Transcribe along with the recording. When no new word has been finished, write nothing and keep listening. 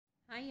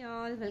Hi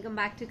all, welcome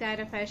back to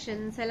Kayra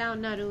Fashions. ఎలా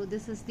ఉన్నారు?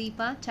 This is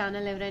Deepa.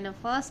 Channel ఎవరైనా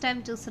first time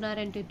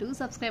చూస్తున్నారంటే do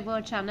subscribe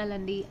our channel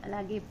అండి.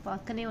 అలాగే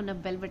పక్కనే ఉన్న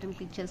బెల్ బటన్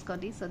క్లిక్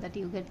చేసుకోండి so that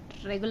you get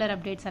regular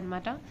updates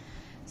అన్నమాట.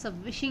 So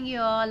wishing you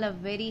all a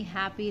very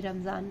happy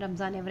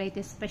Ramzan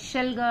ఎవరైతే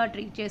స్పెషల్గా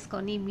ట్రీట్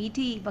చేసుకొని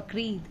మీఠీ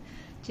బక్రీద్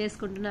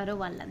చేసుకుంటున్నారో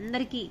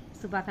వాళ్ళందరికీ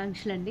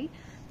శుభాకాంక్షలు అండి.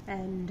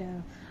 అండ్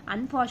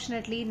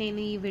అన్ఫార్చునేట్లీ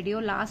నేను ఈ వీడియో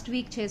లాస్ట్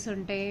వీక్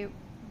చేసుంటే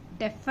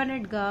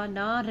డెఫినెట్గా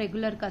నా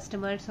రెగ్యులర్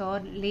కస్టమర్స్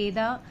ఆర్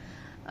లేదా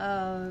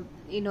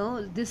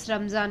this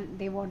Ramzan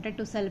they wanted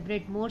to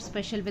celebrate more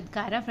special with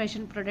Kiara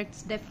fashion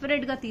products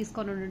డెఫినెట్గా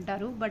తీసుకొని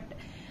ఉంటారు. బట్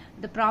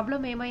ద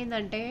ప్రాబ్లం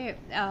ఏమైందంటే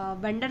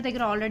వెండర్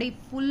దగ్గర ఆల్రెడీ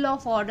ఫుల్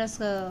ఆఫ్ ఆర్డర్స్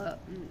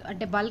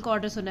అంటే బల్క్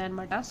ఆర్డర్స్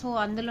ఉన్నాయన్నమాట. సో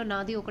అందులో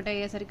నాది ఒకటి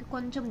అయ్యేసరికి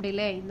కొంచెం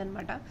డిలే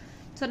అయిందనమాట.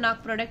 సో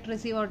నాకు ప్రోడక్ట్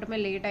రిసీవ్ అవటమే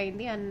లేట్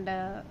అయింది అండ్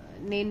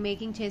నేను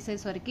మేకింగ్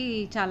చేసేసరికి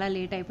చాలా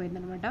లేట్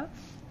అయిపోయిందనమాట.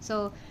 సో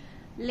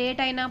లేట్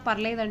అయినా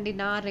పర్లేదండి,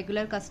 నా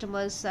regular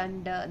customers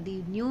and the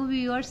new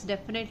viewers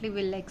definitely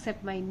will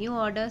accept my new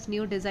orders,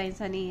 new designs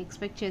అని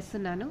ఎక్స్పెక్ట్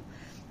చేస్తున్నాను.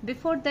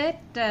 బిఫోర్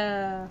దట్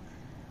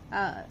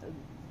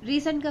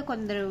రీసెంట్గా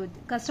కొందరు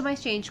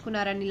కస్టమైజ్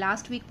చేయించుకున్నారని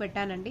లాస్ట్ వీక్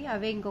పెట్టానండి.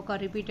 అవే ఇంకొక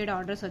రిపీటెడ్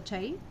ఆర్డర్స్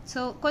వచ్చాయి.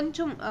 సో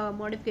కొంచెం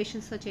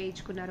మోడిఫికేషన్స్తో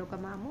చేయించుకున్నారు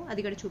ఒక మ్యాము,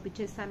 అది కూడా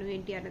చూపించేస్తాను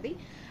ఏంటి అన్నది.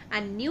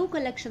 అండ్ న్యూ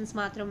కలెక్షన్స్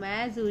మాత్రం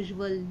యాజ్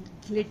యూజువల్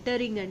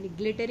గ్లిటరింగ్ అండి,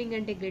 గ్లిటరింగ్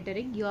అంటే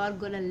glittering. You are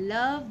gonna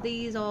love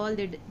these all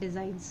the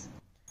designs.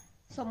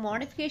 So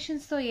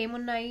మోడిఫికేషన్స్తో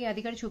ఏమున్నాయి అది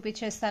కూడా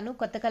చూపించేస్తాను,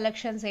 కొత్త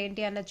కలెక్షన్స్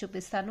ఏంటి అన్నది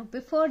చూపిస్తాను.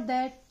 బిఫోర్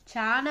దట్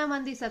చాలా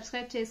మంది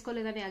subscribe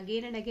చేసుకోలేదని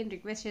again and again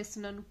request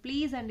చేస్తున్నాను.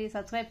 ప్లీజ్ అండి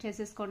సబ్స్క్రైబ్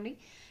చేసేసుకోండి.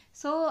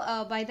 సో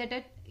బై దట్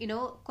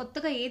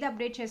కొత్తగా ఏది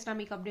అప్డేట్ చేసినా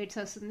మీకు అప్డేట్స్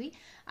వస్తుంది.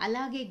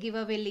 అలాగే గివ్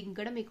అవే లింక్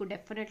కూడా మీకు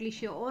డెఫినెట్లీ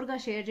ష్యూర్గా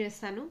షేర్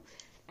చేస్తాను.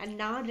 అండ్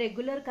నా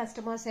రెగ్యులర్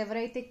కస్టమర్స్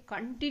ఎవరైతే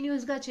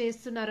కంటిన్యూస్గా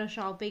చేస్తున్నారో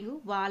షాపింగ్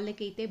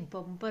వాళ్ళకైతే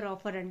బంపర్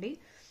ఆఫర్ అండి.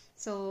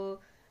 So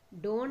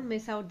don't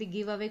miss out the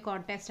giveaway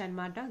contest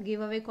anamata.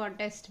 Giveaway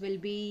contest will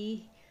be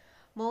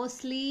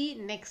mostly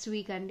next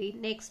week andi,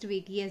 next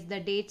week. Yes, the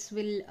dates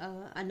will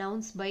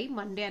announce by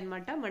Monday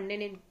anamata. Monday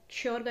నేను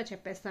sure గా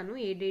చెప్పేస్తాను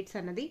ఏ dates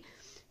అన్నది.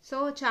 So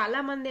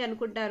చాలా మంది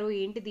అనుకుంటారు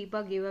ఏంటి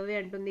Deepa give away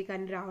అంటుంది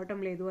కానీ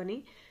రావటం లేదు అని.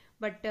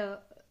 But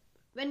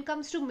when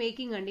comes to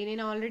making అండి,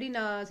 నేను ఆల్రెడీ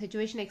నా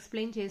సిచ్యువేషన్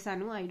ఎక్స్ప్లెయిన్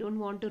చేశాను. I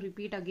don't want to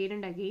repeat again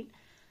and again.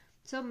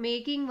 So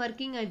making,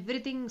 working,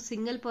 everything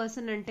single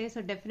person అంటే సో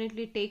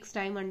డెఫినెట్లీ టేక్స్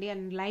టైమ్ అండి.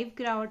 అండ్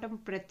లైవ్కి రావటం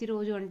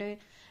ప్రతిరోజు అంటే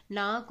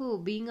నాకు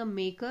being a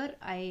maker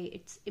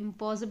it's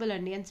impossible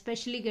అండి. And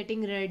specially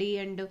getting ready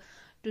and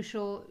to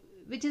show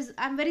which is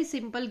I'm very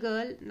simple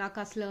girl. నాకు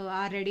అసలు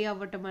ఆ రెడీ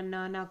అవ్వటం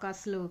అన్నా నాకు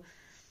అసలు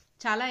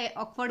చాలా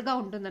ఆక్వర్డ్గా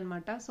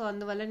ఉంటుందన్నమాట. సో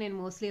అందువల్ల నేను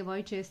మోస్ట్లీ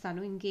అవాయిడ్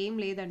చేస్తాను. ఇంకేం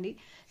లేదండి,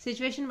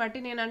 సిచ్యువేషన్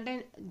బట్టి నేనంటే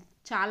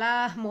చాలా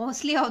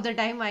mostly of the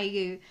time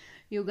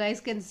you guys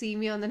can see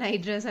me on the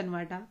night dress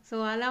అనమాట. సో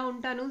అలా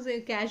ఉంటాను.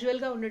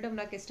 క్యాజువల్గా ఉండటం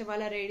నాకు ఇష్టం.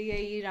 అలా రెడీ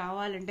అయ్యి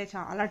రావాలంటే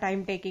చాలా టైం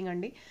టేకింగ్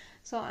అండి.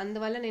 సో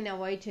అందువల్ల నేను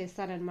అవాయిడ్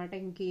చేస్తానమాట,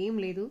 ఇంకేం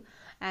లేదు.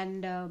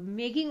 అండ్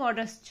మేకింగ్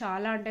ఆర్డర్స్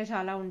చాలా అంటే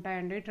చాలా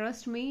ఉంటాయండి.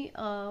 ట్రస్ట్ మీ,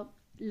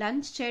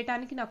 లంచ్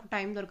చేయడానికి నాకు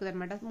టైం దొరకదు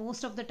అనమాట.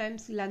 Most of the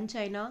times lunch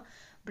అయినా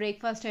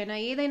బ్రేక్ఫాస్ట్ అయినా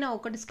ఏదైనా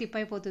ఒకటి స్కిప్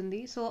అయిపోతుంది.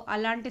 సో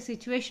అలాంటి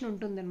సిచ్యువేషన్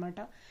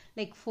ఉంటుందన్నమాట.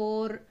 Like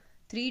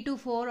 3 to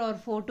 4 or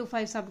 4 to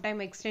 5 some time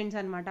extends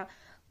అనమాట.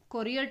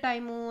 Courier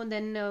time,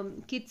 then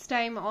kids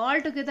time,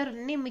 all together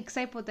అన్నీ మిక్స్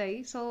అయిపోతాయి.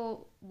 So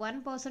one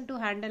person to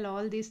handle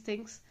all these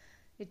things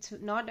it's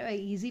not a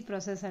easy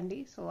process అండి.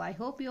 So I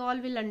hope you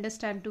all will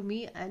understand to me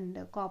and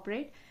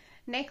cooperate.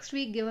 Next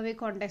week give away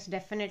contest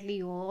definitely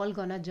you all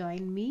gonna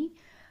join me.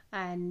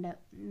 And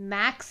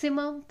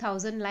maximum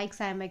 1000 likes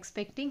I am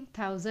expecting.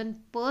 1000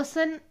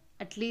 person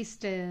at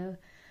least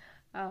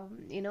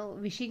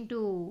wishing to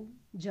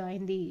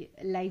join the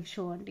live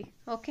show andi.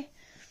 Okay,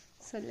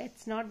 so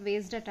let's not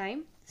waste the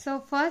time. So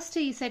first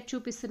ఈ set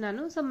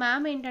చూపిస్తున్నాను. So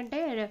ma'am ఏంటంటే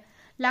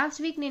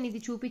last week నేను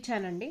ఇది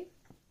చూపించానండి.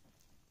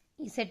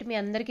 ఈ set మీ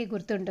అందరికీ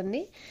గుర్తుంటుంది.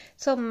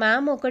 So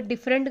ma'am ఒక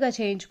డిఫరెంట్గా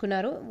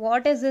చేయించుకున్నారు.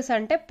 వాట్ ఈస్ దిస్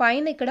అంటే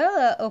పైన ఇక్కడ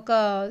ఒక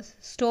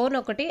స్టోన్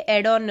ఒకటి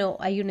ఎడ్ ఆన్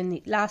అయ్యుంది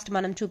లాస్ట్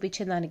మనం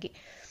చూపించిన దానికి,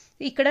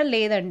 ఇక్కడ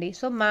లేదండి.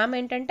 సో మ్యామ్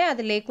ఏంటంటే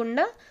అది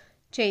లేకుండా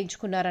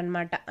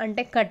చేయించుకున్నారనమాట.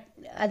 అంటే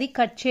అది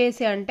కట్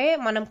చేసి, అంటే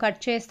మనం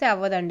కట్ చేస్తే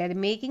అవ్వదండి, అది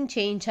మేకింగ్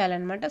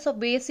చేయించాలన్నమాట. సో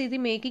బేస్ ఇది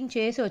మేకింగ్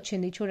చేసి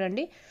వచ్చింది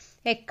చూడండి,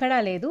 ఎక్కడా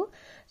లేదు.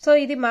 సో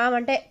ఇది మ్యామ్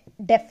అంటే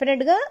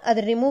డెఫినెట్గా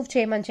అది రిమూవ్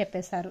చేయమని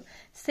చెప్పేశారు.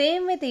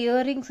 సేమ్ విత్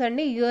ఇయర్ రింగ్స్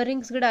అండి, ఇయర్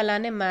రింగ్స్ కూడా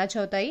అలానే మ్యాచ్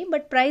అవుతాయి.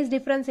 బట్ ప్రైస్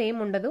డిఫరెన్స్ ఏం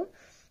ఉండదు,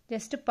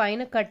 జస్ట్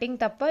పైన కటింగ్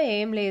తప్ప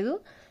ఏం లేదు.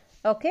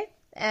 ఓకే,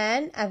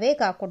 అండ్ అవే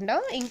కాకుండా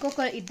ఇంకొక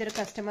ఇద్దరు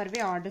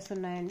కస్టమర్వి ఆర్డర్స్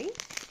ఉన్నాయండి.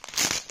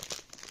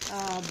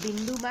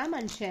 బిందు మ్యామ్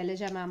అండ్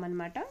శైలజ మ్యామ్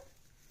అనమాట.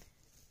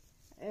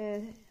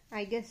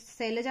 ఐ గెస్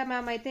శైలజ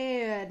మ్యామ్ అయితే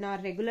నా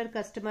రెగ్యులర్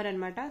కస్టమర్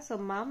అనమాట. సో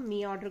మ్యామ్ మీ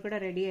ఆర్డర్ కూడా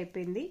రెడీ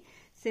అయిపోయింది.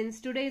 Since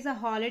today is a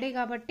holiday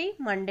కాబట్టి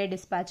మండే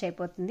డిస్పాచ్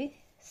అయిపోతుంది.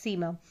 సి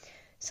మ్యామ్,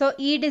 సో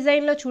ఈ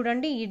డిజైన్లో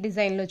చూడండి, ఈ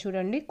డిజైన్లో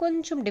చూడండి,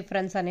 కొంచెం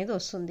డిఫరెన్స్ అనేది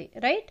వస్తుంది,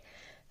 రైట్?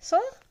 సో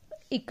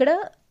ఇక్కడ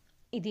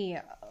ఇది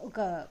ఒక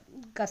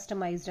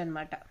కస్టమైజ్డ్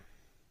అనమాట.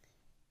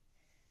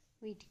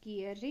 వీటికి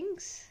ఇయర్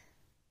రింగ్స్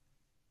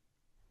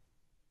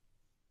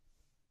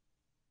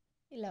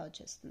ఇలా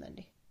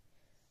వచ్చేస్తుందండి.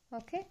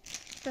 ఓకే,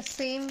 సో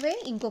సేమ్ వే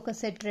ఇంకొక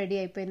సెట్ రెడీ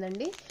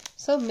అయిపోయిందండి.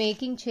 సో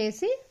మేకింగ్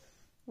చేసి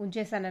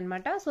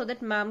ఉంచేసానమాట. సో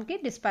దట్ మ్యామ్కి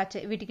డిస్పాచ్,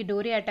 వీటికి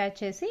డోరీ అటాచ్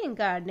చేసి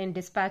ఇంకా నేను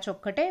డిస్పాచ్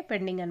ఒక్కటే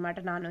పెండింగ్ అనమాట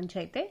నా నుంచి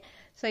అయితే.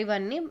 సో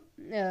ఇవన్నీ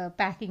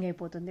ప్యాకింగ్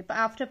అయిపోతుంది.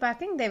 After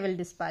packing they will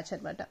dispatch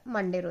అనమాట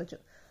మండే రోజు.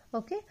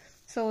 Okay,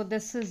 so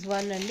this is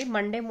one అండి.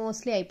 మండే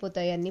మోస్ట్లీ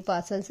అయిపోతాయి అన్ని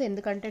పార్సల్స్,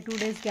 ఎందుకంటే 2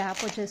 days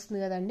గ్యాప్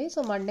వచ్చేస్తుంది కదండి.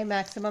 సో మండే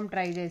మ్యాక్సిమం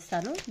ట్రై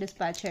చేస్తాను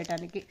డిస్పాచ్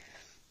చేయడానికి.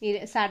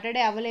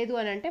 సాటర్డే అవ్వలేదు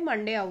అని అంటే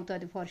మండే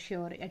అవుతుంది for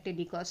sure at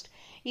any cost.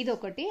 ఇది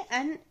ఒకటి.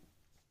 అండ్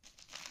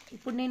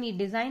ఇప్పుడు నేను ఈ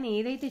డిజైన్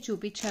ఏదైతే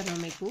చూపించానో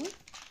మీకు,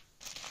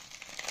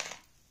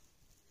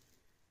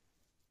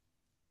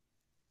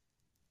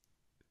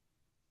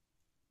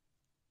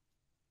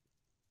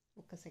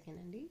 ఒక్క సెకండ్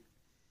అండి,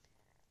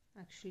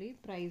 యాక్చువల్లీ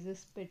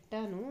ప్రైజెస్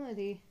పెట్టాను,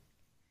 అది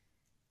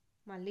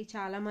మళ్ళీ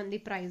చాలామంది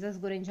ప్రైజెస్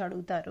గురించి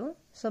అడుగుతారు.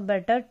 So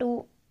better to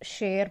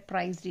share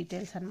price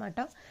details అనమాట.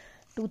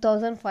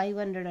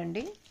 2500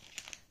 అండి,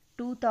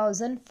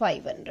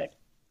 2500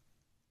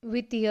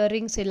 విత్ ఇయర్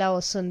రింగ్స్ ఇలా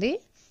వస్తుంది.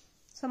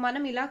 సో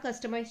మనం ఇలా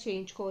కస్టమైజ్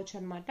చేయించుకోవచ్చు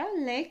అనమాట.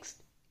 నెక్స్ట్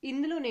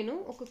ఇందులో నేను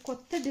ఒక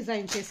కొత్త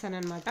డిజైన్ చేశాను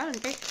అనమాట.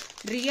 అంటే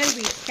రియల్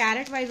బీడ్స్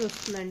క్యారెట్ వైజ్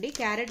వస్తుందండి.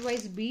 క్యారెట్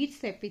వైజ్ బీడ్స్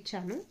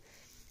తెప్పించాను.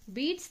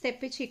 బీడ్స్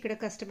తెప్పించి ఇక్కడ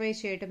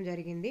కస్టమైజ్ చేయడం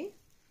జరిగింది.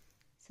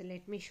 So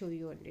let me show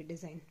you అండి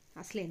డిజైన్.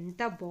 అసలు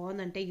ఎంత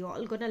బాగుందంటే you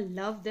all gonna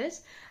love this.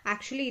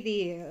 Actually ఇది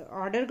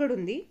ఆర్డర్ కూడా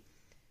ఉంది,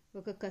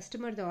 ఒక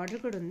కస్టమర్ది ఆర్డర్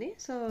కూడా ఉంది.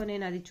 సో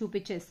నేను అది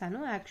చూపించేస్తాను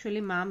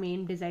యాక్చువల్లీ మ్యామ్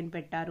ఏం డిజైన్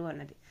పెట్టారు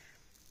అన్నది.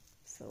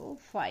 So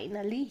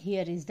finally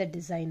here is the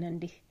design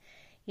అండి.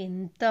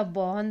 ఎంత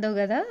బాగుందో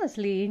కదా,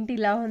 అసలు ఏంటి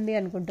ఇలా ఉంది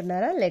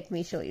అనుకుంటున్నారా? లెట్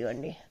మీ షో యూ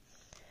అండి.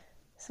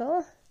 సో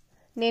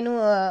నేను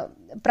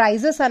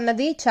ప్రైజెస్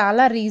అన్నది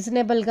చాలా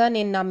రీజనబుల్గా,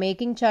 నేను నా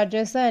making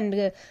charges and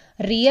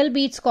real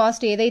beads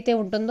cost ఏదైతే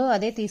ఉంటుందో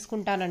అదే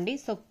తీసుకుంటానండి.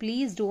 So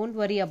please don't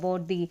worry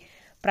about the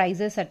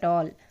prices at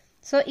all.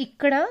 So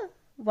ఇక్కడ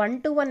 1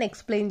 to 1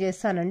 ఎక్స్ప్లెయిన్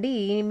చేస్తానండి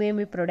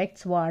ఏమేమి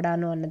ప్రొడక్ట్స్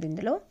వాడాను అన్నది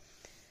ఇందులో.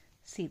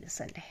 సీ దిస్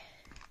అండి,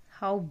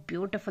 how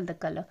beautiful the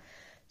colour.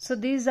 So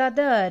these are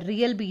the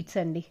real beads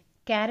అండి.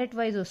 క్యారెట్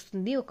వైజ్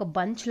వస్తుంది, ఒక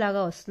బంచ్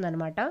లాగా వస్తుంది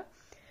అనమాట.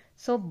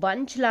 సో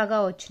బంచ్ లాగా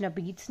వచ్చిన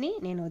బీడ్స్ని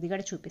నేను అది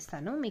కూడా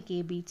చూపిస్తాను మీకు ఏ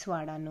బీడ్స్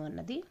వాడాను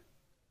అన్నది.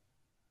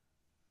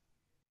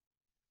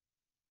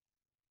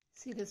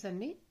 సీరియస్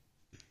అండి.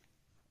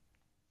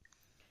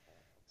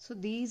 So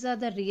these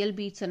are the real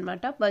beads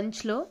అనమాట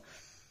బంచ్లో.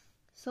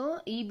 సో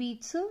ఈ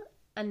beads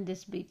and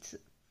this beads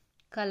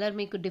colour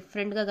మీకు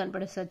డిఫరెంట్గా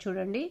కనపడేస్తుంది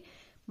చూడండి.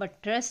 But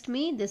trust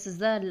me, this is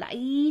the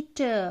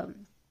light,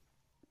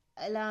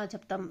 ఎలా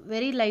చెప్తాం,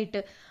 వెరీ లైట్.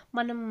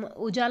 మనం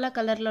ఉజాలా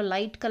కలర్లో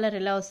లైట్ కలర్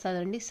ఎలా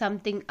వస్తుందండి,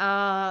 సంథింగ్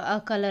ఆ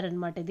కలర్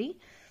అనమాట ఇది.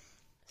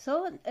 సో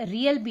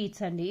రియల్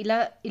బీడ్స్ అండి,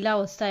 ఇలా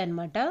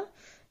వస్తాయన్నమాట.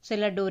 సో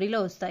ఇలా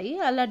డోరీలో వస్తాయి.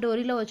 అలా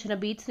డోరీలో వచ్చిన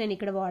బీడ్స్ నేను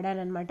ఇక్కడ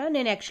వాడానమాట.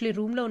 నేను యాక్చువల్లీ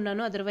రూమ్లో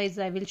ఉన్నాను, otherwise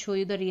I will show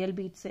you the real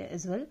beads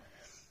as well.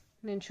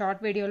 నేను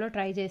షార్ట్ వీడియోలో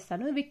ట్రై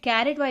చేస్తాను. ఇవి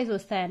క్యారెట్ వైజ్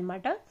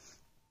వస్తాయన్నమాట.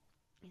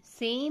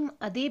 సేమ్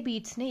అదే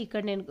బీడ్స్ని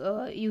ఇక్కడ నేను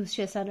యూజ్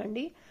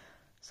చేశానండి.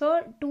 సో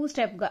 2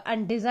 స్టెప్గా.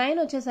 అండ్ డిజైన్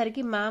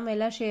వచ్చేసరికి మ్యామ్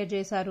ఎలా షేర్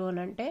చేశారు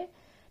అని అంటే,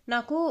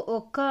 నాకు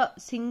ఒక్క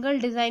సింగిల్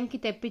డిజైన్కి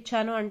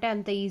తెప్పించాను అంటే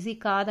అంత ఈజీ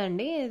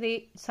కాదండి. ఇది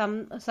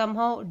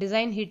సమ్హౌ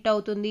డిజైన్ హిట్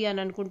అవుతుంది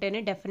అని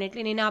అనుకుంటేనే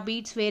డెఫినెట్లీ నేను ఆ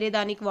బీడ్స్ వేరే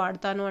దానికి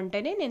వాడతాను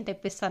అంటేనే నేను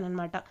తెప్పిస్తాను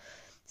అనమాట.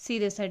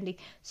 సీరియస్ అండి.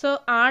 సో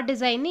ఆ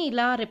డిజైన్ని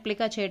ఇలా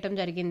రెప్లికా చేయటం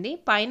జరిగింది.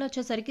 పైన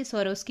వచ్చేసరికి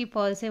స్వరోస్కి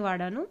పర్ల్సే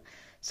వాడాను.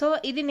 సో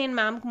ఇది నేను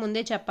మ్యామ్కి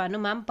ముందే చెప్పాను,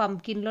 మ్యామ్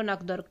పంప్కిన్లో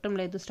నాకు దొరకటం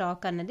లేదు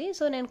స్టాక్ అన్నది.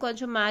 సో నేను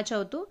కొంచెం మ్యాచ్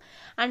అవుతూ,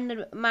 అండ్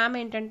మ్యామ్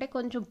ఏంటంటే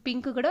కొంచెం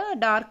పింక్ కూడా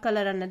డార్క్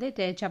కలర్ అన్నది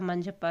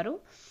తెచ్చమ్మని చెప్పారు.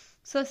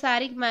 సో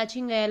శారీకి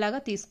మ్యాచింగ్ అయ్యేలాగా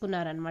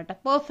తీసుకున్నారనమాట.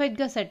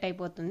 పర్ఫెక్ట్గా సెట్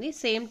అయిపోతుంది.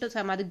 Same to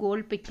same. అది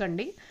గోల్డ్ పిక్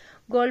అండి.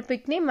 గోల్డ్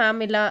పిక్ని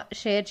మ్యామ్ ఇలా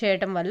షేర్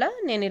చేయడం వల్ల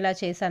నేను ఇలా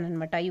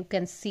చేశానమాట. యూ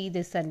కెన్ సీ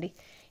దిస్ అండి,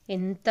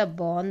 ఎంత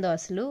బాగుందో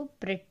అసలు.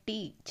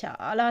 ప్రెట్టి,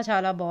 చాలా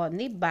చాలా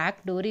బాగుంది.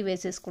 బ్యాక్ డోరీ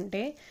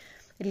వేసేసుకుంటే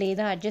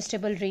లేదా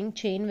అడ్జస్టబుల్ రింగ్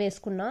చైన్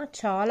వేసుకున్నా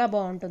చాలా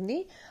బాగుంటుంది.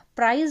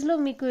 ప్రైస్లో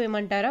మీకు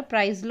ఏమంటారా,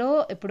 ప్రైస్లో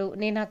ఇప్పుడు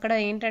నేను అక్కడ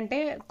ఏంటంటే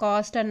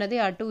కాస్ట్ అన్నది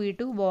అటు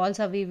ఇటు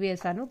బాల్స్ అవి ఇవి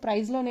వేసాను.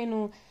 ప్రైస్లో నేను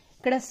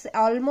ఇక్కడ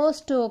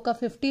ఆల్మోస్ట్ ఒక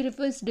 50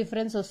 రూపీస్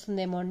డిఫరెన్స్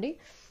వస్తుందేమో అండి.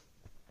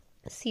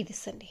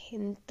 సీరియస్ అండి,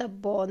 ఎంత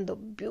బాగుందో.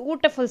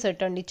 బ్యూటిఫుల్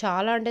సెట్ అండి,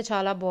 చాలా అంటే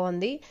చాలా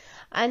బాగుంది.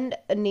 అండ్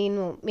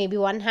నేను మేబీ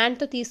 1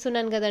 హ్యాండ్తో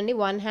తీస్తున్నాను కదండి.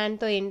 1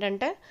 హ్యాండ్తో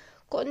ఏంటంటే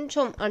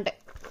కొంచెం అంటే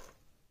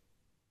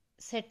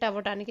సెట్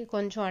అవ్వడానికి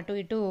కొంచెం అటు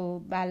ఇటు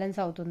బ్యాలెన్స్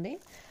అవుతుంది.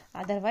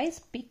 అదర్వైజ్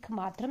పిక్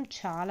మాత్రం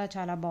చాలా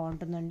చాలా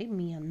బాగుంటుందండి,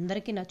 మీ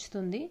అందరికీ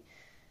నచ్చుతుంది.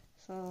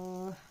 సో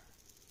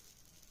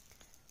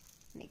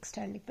నెక్స్ట్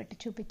అండి పెట్టి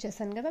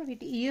చూపించేసాను కదా,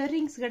 వీటి ఇయర్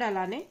రింగ్స్ కూడా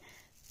అలానే.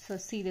 సో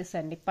సీరియస్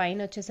అండి, పైన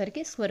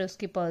వచ్చేసరికి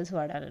Swarovski pearls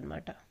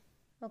వాడాలన్నమాట.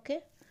 Okay,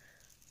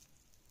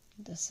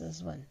 this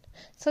is one.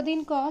 So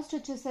దీని కాస్ట్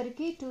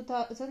వచ్చేసరికి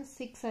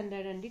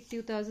 2600 అండి.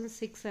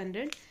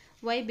 2600.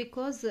 వై?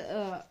 బికాజ్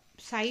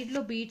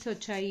సైడ్లో బీడ్స్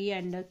వచ్చాయి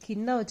అండ్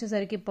కింద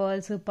వచ్చేసరికి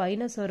పర్ల్స్,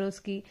 పైన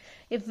సరోస్కి,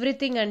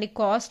 ఎవ్రీథింగ్ అండి.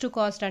 కాస్ట్ టు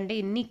కాస్ట్ అంటే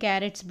ఎన్ని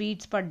క్యారెట్స్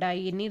బీడ్స్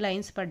పడ్డాయి, ఎన్ని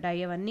లైన్స్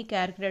పడ్డాయి, అవన్నీ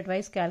క్యాల్కులేట్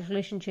వైజ్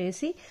క్యాల్కులేషన్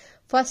చేసి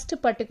ఫస్ట్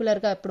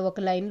పర్టికులర్గా ఇప్పుడు ఒక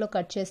లైన్లో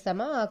కట్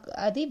చేస్తామా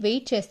అది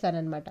వెయిట్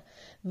చేస్తానన్నమాట.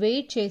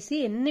 వెయిట్ చేసి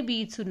ఎన్ని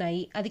బీడ్స్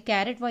ఉన్నాయి అది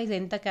క్యారెట్ వైజ్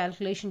ఎంత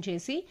క్యాల్కులేషన్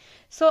చేసి,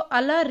 సో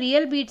అలా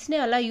రియల్ బీడ్స్ని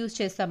అలా యూజ్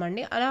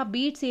చేస్తామండి. అలా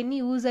బీడ్స్ ఎన్ని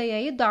యూజ్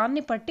అయ్యాయి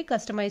దాన్ని బట్టి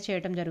కస్టమైజ్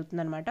చేయడం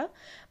జరుగుతుంది అనమాట.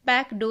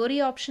 బ్యాక్ డోరీ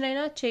ఆప్షన్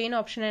అయినా చైన్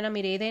ఆప్షన్ అయినా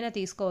మీరు ఏదైనా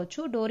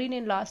తీసుకోవచ్చు. డోరీ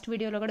నేను లాస్ట్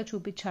వీడియోలో కూడా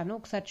చూపించాను,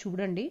 ఒకసారి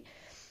చూడండి.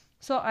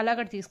 సో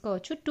అలాగ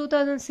తీసుకోవచ్చు.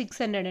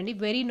 2600 అండి,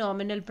 వెరీ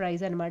నామినల్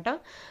ప్రైస్ అనమాట.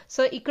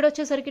 సో ఇక్కడ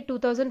వచ్చేసరికి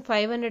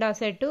 2500 ఆ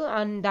సెట్,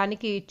 అండ్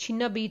దానికి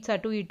చిన్న బీట్స్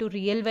అటు ఇటు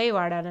రియల్ వై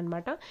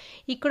వాడానమాట.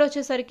 ఇక్కడ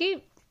వచ్చేసరికి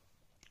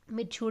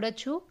మీరు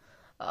చూడొచ్చు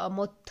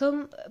మొత్తం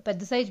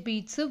పెద్ద size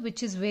beats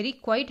which is very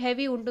quiet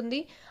heavy ఉంటుంది.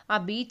 ఆ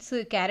బీట్స్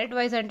క్యారెట్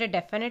వైజ్ అంటే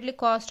డెఫినెట్లీ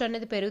కాస్ట్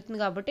అనేది పెరుగుతుంది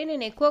కాబట్టి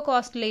నేను ఎక్కువ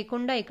కాస్ట్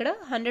లేకుండా ఇక్కడ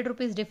 100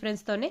 రూపీస్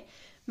డిఫరెన్స్తోనే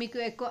మీకు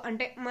ఎక్కువ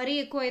అంటే మరీ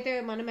ఎక్కువ అయితే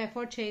మనం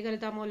ఎఫోర్డ్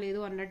చేయగలుగుతామో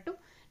లేదో అన్నట్టు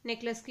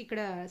నెక్లెస్కి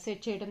ఇక్కడ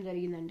సెట్ చేయడం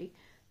జరిగిందండి.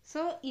 సో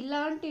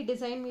ఇలాంటి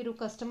డిజైన్ మీరు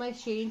కస్టమైజ్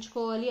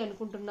చేయించుకోవాలి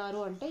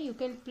అనుకుంటున్నారు అంటే you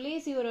can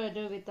place your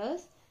order with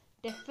us.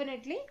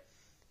 Definitely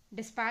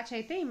dispatch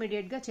అయితే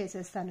ఇమీడియట్గా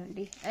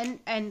చేసేస్తానండి.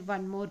 And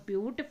one more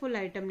beautiful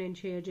item నేను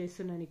షేర్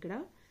చేస్తున్నాను ఇక్కడ.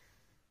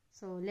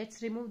 So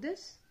let's remove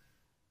this.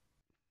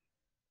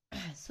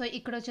 So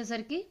ఇక్కడ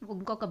వచ్చేసరికి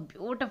ఇంకొక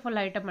బ్యూటిఫుల్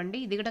ఐటమ్ అండి,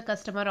 ఇది కూడా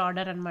కస్టమర్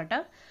ఆర్డర్ అనమాట.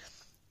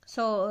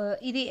 సో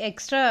ఇది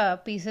ఎక్స్ట్రా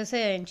పీసెస్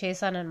నేను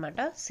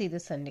చేశానమాట.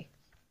 సీరియస్ అండి,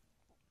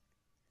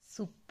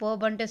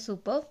 సూపర్బ్ అంటే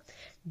super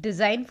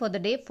design for the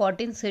day.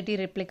 14 city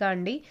replica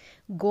అండి,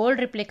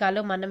 గోల్డ్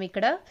రిప్లికాలో మనం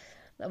ఇక్కడ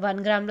 1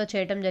 గ్రామ్లో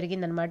చేయటం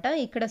జరిగిందనమాట.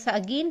 ఇక్కడ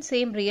అగైన్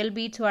సేమ్ రియల్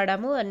బీట్స్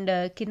వాడాము అండ్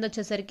కింద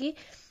వచ్చేసరికి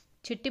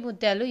చిట్టి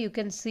ముత్యాలు. యూ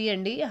కెన్ సీ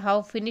అండి how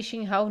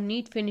finishing, how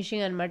neat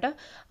finishing అనమాట.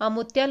 ఆ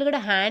ముత్యాలు కూడా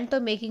హ్యాండ్తో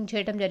మేకింగ్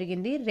చేయటం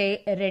జరిగింది.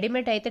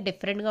 రెడీమేడ్ అయితే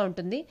డిఫరెంట్గా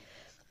ఉంటుంది.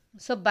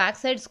 సో బ్యాక్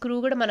సైడ్ స్క్రూ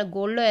కూడా మన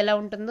గోల్డ్లో ఎలా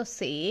ఉంటుందో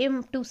సేమ్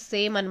టు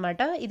సేమ్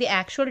అనమాట. ఇది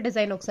యాక్చువల్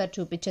డిజైన్ ఒకసారి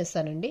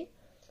చూపించేస్తానండి.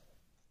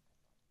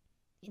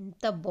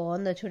 ఎంత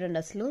బాగుందో చూడండి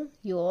అసలు.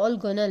 You all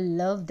gonna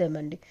love them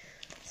అండి.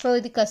 సో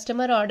ఇది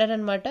కస్టమర్ ఆర్డర్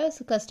అనమాట.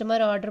 సో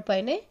కస్టమర్ ఆర్డర్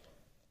పైనే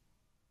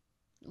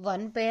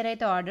 1 పేర్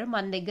అయితే ఆర్డర్,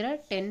 మన దగ్గర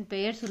 10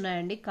 పేర్స్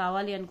ఉన్నాయండి.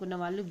 కావాలి అనుకున్న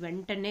వాళ్ళు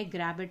వెంటనే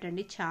గ్రాబ్ ఇట్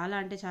అండి, చాలా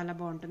అంటే చాలా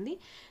బాగుంటుంది.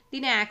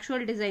 దీని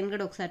యాక్చువల్ డిజైన్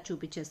కూడా ఒకసారి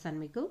చూపించేస్తాను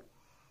మీకు.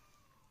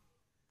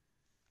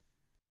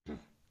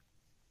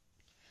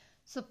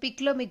 సో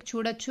పిక్లో మీకు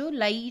చూడొచ్చు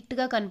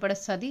లైట్గా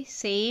కనపడుస్తుంది,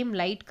 సేమ్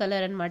లైట్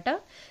కలర్ అనమాట.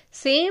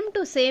 సేమ్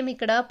టు సేమ్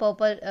ఇక్కడ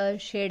పర్పుల్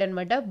షేడ్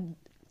అనమాట,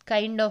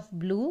 kind of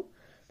blue,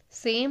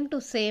 same to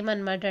same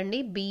అనమాట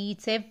అండి.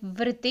 బీట్స్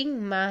ఎవ్రీథింగ్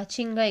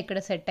మ్యాచింగ్గా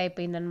ఇక్కడ సెట్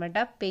అయిపోయింది అనమాట.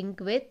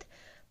 పింక్ విత్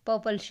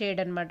పర్పుల్ షేడ్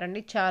అనమాట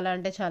అండి. చాలా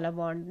అంటే చాలా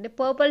బాగుంటుంది.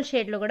 పర్పుల్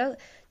షేడ్లో కూడా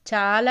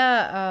చాలా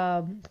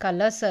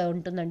కలర్స్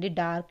ఉంటుందండి,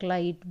 డార్క్,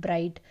 లైట్,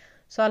 బ్రైట్,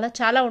 సో అలా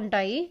చాలా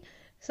ఉంటాయి.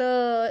 సో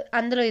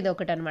అందులో ఇది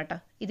ఒకటి అనమాట.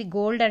 ఇది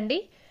గోల్డ్ అండి,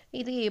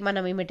 ఇది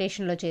మనం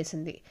ఇమిటేషన్లో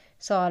చేసింది.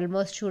 సో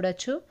ఆల్మోస్ట్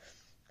చూడొచ్చు.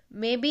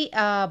 మేబీ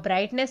ఆ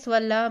బ్రైట్నెస్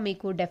వల్ల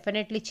మీకు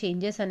డెఫినెట్లీ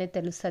చేంజెస్ అనేది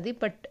తెలుస్తుంది.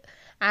 బట్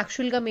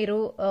యాక్చువల్గా మీరు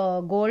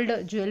గోల్డ్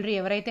జ్యువెలరీ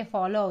ఎవరైతే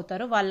ఫాలో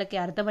అవుతారో వాళ్ళకి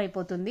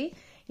అర్థమైపోతుంది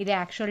ఇది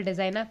యాక్చువల్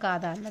డిజైనా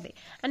కాదా అన్నది.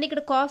 అండ్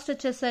ఇక్కడ కాస్ట్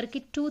వచ్చేసరికి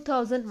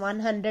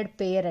 2100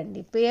 పేర్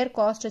అండి. పేర్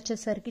కాస్ట్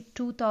వచ్చేసరికి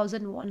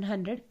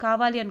 2100.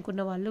 కావాలి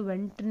అనుకున్న వాళ్ళు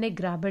వెంటనే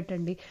గ్రాబ్ ఇట్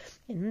అండి.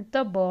 ఎంత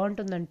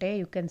బాగుంటుందంటే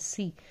యూ కెన్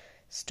సీ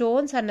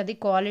స్టోన్స్ అన్నది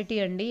క్వాలిటీ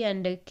అండి.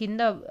 అండ్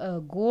కింద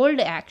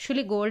గోల్డ్,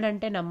 యాక్చువల్లీ గోల్డ్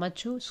అంటే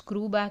నమ్మచ్చు.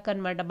 స్క్రూ బ్యాక్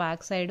అనమాట,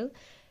 బ్యాక్ సైడ్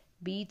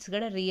బీట్స్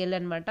కూడా రియల్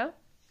అనమాట.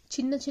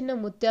 చిన్న చిన్న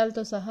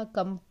ముత్యాలతో సహా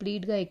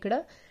కంప్లీట్గా ఇక్కడ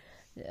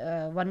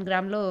 1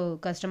 గ్రామ్లో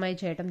కస్టమైజ్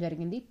చేయడం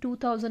జరిగింది.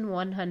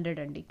 2100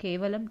 అండి,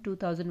 కేవలం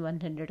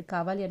 2100.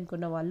 కావాలి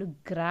అనుకున్న వాళ్ళు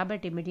గ్రాబ్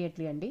ఇట్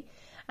ఇమీడియట్లీ అండి.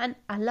 అండ్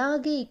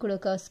అలాగే ఇక్కడ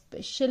ఒక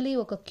స్పెషల్లీ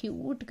ఒక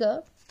క్యూట్గా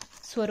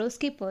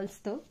స్వరోస్కి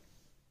పర్ల్స్తో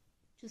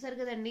చూసారు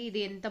కదండి,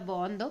 ఇది ఎంత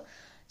బాగుందో.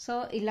 సో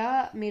ఇలా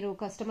మీరు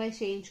కస్టమైజ్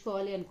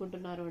చేయించుకోవాలి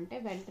అనుకుంటున్నారు అంటే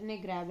వెంటనే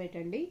గ్రాబ్ ఇట్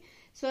అండి.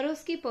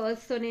 స్వరోస్కి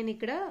పర్ల్స్తో నేను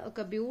ఇక్కడ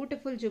ఒక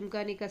బ్యూటిఫుల్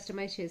జుమ్కాని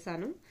కస్టమైజ్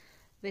చేశాను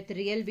with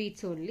real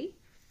beats only.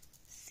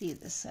 See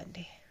this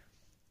అండి,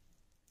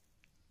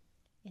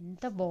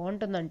 ఎంత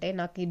బాగుంటుందంటే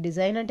నాకు ఈ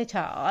డిజైన్ అంటే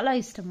చాలా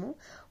ఇష్టము.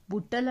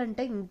 బుట్టలు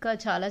అంటే ఇంకా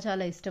చాలా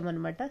చాలా ఇష్టం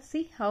అనమాట. See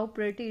how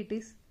pretty it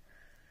is.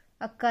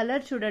 ఆ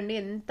కలర్ చూడండి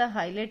ఎంత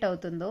హైలైట్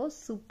అవుతుందో,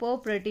 సూపర్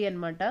ప్రెటీ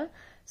అనమాట.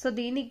 సో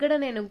దీనికి కూడా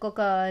నేను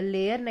ఇంకొక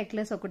లేయర్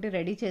నెక్లెస్ ఒకటి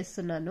రెడీ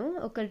చేస్తున్నాను.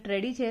 ఒకటి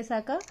రెడీ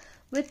చేశాక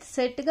విత్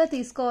సెట్గా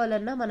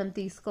తీసుకోవాలన్నా మనం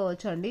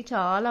తీసుకోవచ్చు అండి,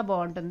 చాలా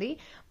బాగుంటుంది.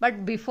 బట్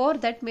బిఫోర్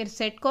దట్ మీరు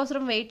సెట్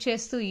కోసం వెయిట్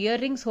చేస్తూ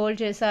ఇయర్ రింగ్స్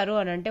హోల్డ్ చేశారు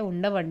అని అంటే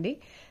ఉండవండి.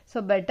 సో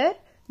బెటర్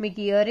మీకు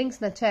ఇయర్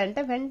రింగ్స్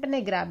నచ్చాయంటే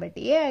వెంటనే గ్రాబ్ ఇట్.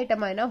 ఏ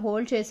ఐటమ్ అయినా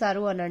హోల్డ్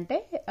చేశారు అని అంటే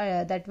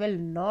that will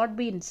not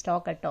be in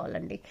stock at all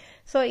అండి.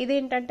 సో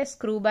ఇదేంటంటే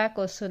స్క్రూ బ్యాక్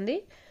వస్తుంది.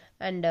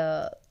 అండ్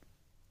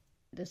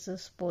దిస్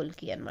ఇస్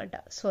పోల్కి అనమాట.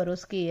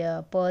 స్వరోస్కి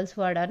పర్ల్స్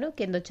వాడాను.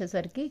 కింద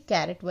వచ్చేసరికి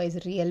క్యారెట్ వైజ్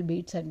రియల్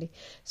బీట్స్ అండి.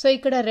 సో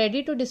ఇక్కడ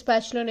రెడీ టు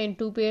డిస్పాచ్లో నేను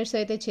 2 పేర్స్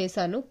అయితే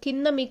చేశాను.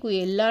 కింద మీకు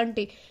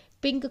ఎలాంటి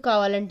పింక్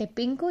కావాలంటే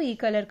పింక్, ఈ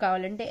కలర్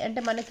కావాలంటే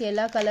అంటే మనకి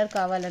ఎలా కలర్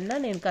కావాలన్నా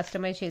నేను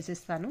కస్టమైజ్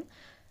చేసిస్తాను.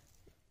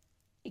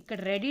 ఇక్కడ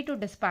రెడీ టు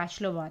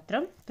డిస్పాచ్లో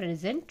మాత్రం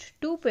ప్రెజెంట్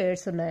 2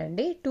 పేర్స్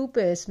ఉన్నాయండి. 2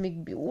 పేర్స్ మీకు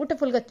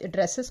బ్యూటిఫుల్గా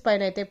డ్రెస్సెస్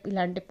పైన అయితే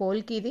ఇలాంటి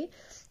పోల్కి ఇది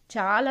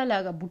చాలా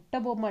లాగా బుట్ట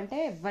బొమ్మ అంటే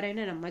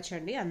ఎవరైనా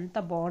నమ్మచ్చండి, అంత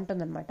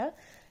బాగుంటుంది అనమాట.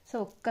 సో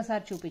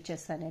ఒక్కసారి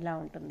చూపించేస్తాను ఎలా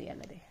ఉంటుంది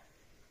అన్నది.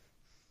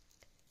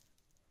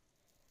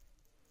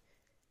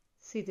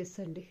 దిస్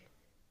అండి,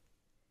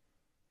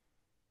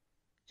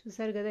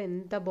 చూసారు కదా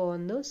ఎంత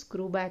బాగుందో,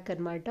 స్క్రూ బ్యాక్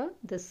అనమాట.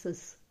 దిస్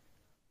ఇస్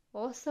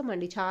ఆసమ్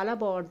అండి, చాలా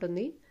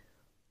బాగుంటుంది.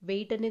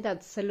 వెయిట్ అనేది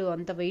అస్సలు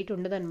అంత వెయిట్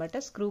ఉండదు అనమాట,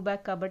 స్క్రూ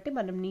బ్యాక్ కాబట్టి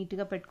మనం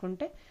నీట్గా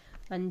పెట్టుకుంటే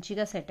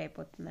మంచిగా సెట్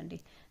అయిపోతుందండి.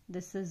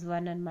 దిస్ ఇస్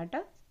వన్ అనమాట.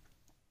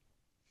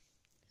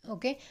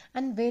 Okay,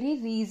 and very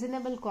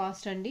reasonable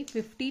cost అండి,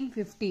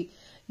 1550.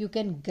 You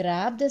can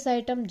grab this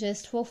item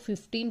just for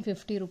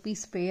 1550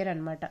 rupees pair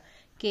అనమాట.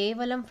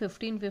 కేవలం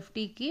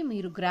 1550కి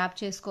మీరు గ్రాబ్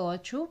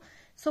చేసుకోవచ్చు.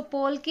 సో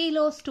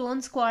పోల్కీలో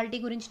స్టోన్స్ క్వాలిటీ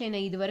గురించి నేను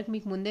ఇదివరకు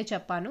మీకు ముందే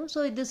చెప్పాను. So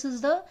this is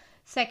the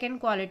second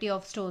quality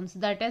of stones,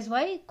 that is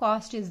why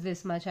cost is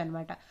this much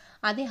అనమాట.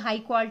 అది హై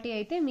క్వాలిటీ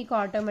అయితే మీకు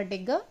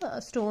ఆటోమేటిక్గా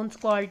స్టోన్స్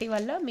క్వాలిటీ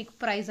వల్ల మీకు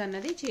ప్రైస్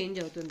అన్నది చేంజ్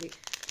అవుతుంది.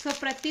 సో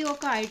ప్రతి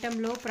ఒక్క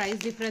ఐటెంలో ప్రైస్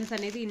డిఫరెన్స్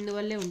అనేది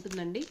ఇందువల్లే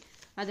ఉంటుందండి,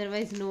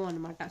 అదర్వైజ్ నో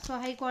అనమాట. సో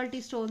హై క్వాలిటీ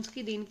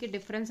స్టోన్స్కి దీనికి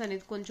డిఫరెన్స్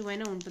అనేది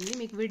కొంచెమైనా ఉంటుంది.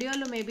 మీకు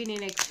వీడియోలో మేబీ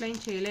నేను explain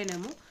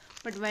చేయలేనేమో,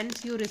 but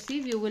once you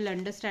receive you will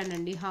understand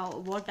అండి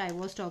what I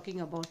was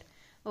talking about.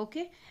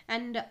 Okay,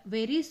 and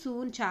very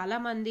soon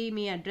చాలామంది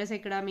మీ అడ్రస్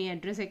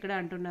ఎక్కడ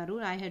అంటున్నారు.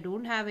 I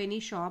don't have any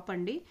shop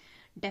అండి.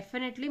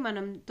 డెఫినెట్లీ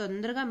మనం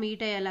తొందరగా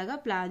మీట్ అయ్యేలాగా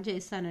ప్లాన్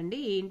చేస్తానండి.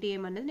 ఏంటి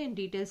ఏమన్నది నేను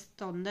డీటెయిల్స్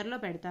తొందరలో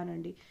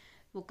పెడతానండి.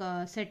 ఒక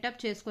సెటప్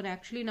చేసుకొని,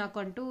 యాక్చువల్లీ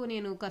నాకంటూ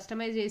నేను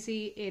కస్టమైజ్ చేసి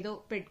ఏదో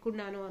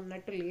పెట్టుకున్నాను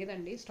అన్నట్టు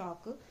లేదండి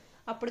స్టాక్.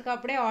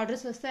 అప్పటికప్పుడే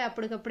ఆర్డర్స్ వస్తే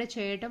అప్పటికప్పుడే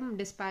చేయటం,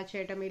 డిస్పాచ్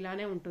చేయటం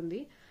ఇలానే ఉంటుంది.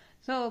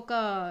 సో ఒక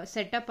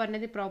సెటప్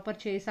అనేది ప్రాపర్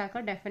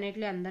చేశాక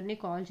డెఫినెట్లీ అందరినీ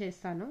కాల్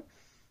చేస్తాను.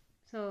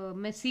 సో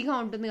మెస్సీగా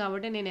ఉంటుంది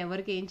కాబట్టి నేను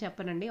ఎవరికి ఏం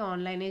చెప్పనండి,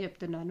 ఆన్లైనే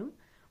చెప్తున్నాను.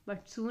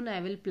 But soon I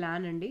will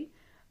plan అండి,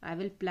 I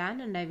will plan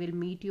and I will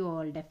meet you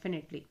all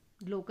definitely.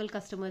 Local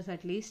customers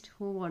at least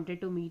who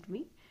wanted to meet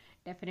me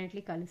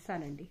definitely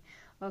కలుస్తానండి.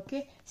 Okay,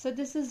 so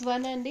this is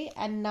one అండి.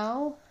 And now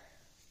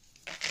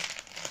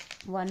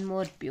one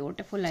more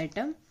beautiful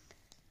item.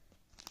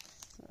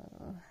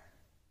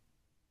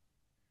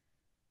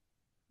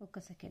 ఒక్క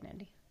second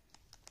అండి,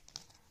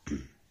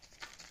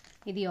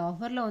 ఇది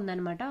ఆఫర్లో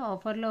ఉందన్నమాట,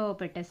 ఆఫర్లో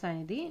పెట్టేస్తాను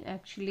ఇది.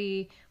 Actually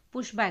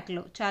push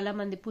బ్యాక్లో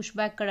చాలామంది పుష్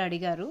బ్యాక్ కూడా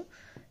అడిగారు.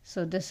 So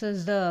this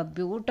is the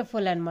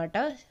beautiful అనమాట.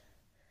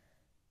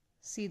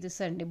 సీ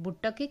దిస్ అండి,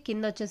 బుట్టకి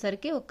కింద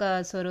వచ్చేసరికి ఒక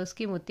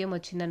సొరోస్కి ముత్యం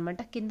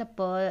వచ్చిందనమాట.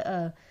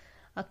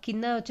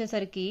 కింద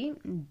వచ్చేసరికి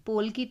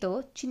పోల్కీతో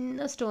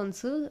చిన్న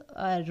స్టోన్స్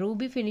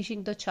రూబీ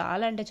ఫినిషింగ్తో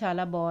చాలా అంటే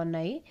చాలా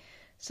బాగున్నాయి.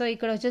 సో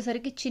ఇక్కడ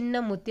వచ్చేసరికి చిన్న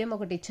ముత్యం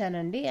ఒకటి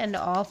ఇచ్చానండి. అండ్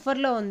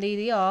ఆఫర్లో ఉంది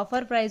ఇది,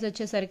 ఆఫర్ ప్రైస్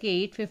వచ్చేసరికి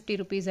 850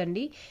 రూపీస్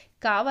అండి.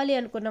 కావాలి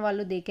అనుకున్న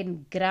వాళ్ళు they can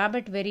grab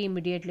it very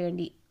immediately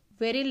అండి.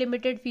 వెరీ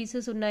లిమిటెడ్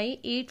పీసెస్ ఉన్నాయి,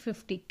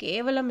 850,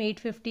 కేవలం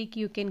 850కి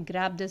you can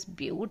grab this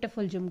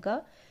beautiful jhumka.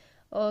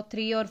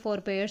 3 or 4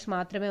 payers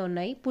మాత్రమే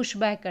ఉన్నాయి. పుష్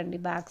బ్యాక్ అండి,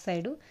 బ్యాక్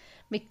సైడ్.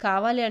 మీకు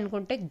కావాలి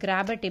అనుకుంటే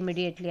గ్రాబ్ ఇట్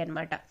ఇమీడియట్లీ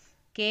అనమాట.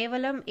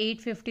 కేవలం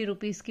 850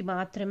 రూపీస్కి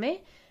మాత్రమే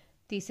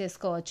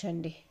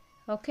తీసేసుకోవచ్చండి.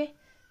 ఓకే,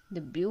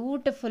 ది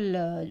బ్యూటిఫుల్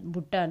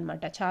బుట్ట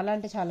అనమాట, చాలా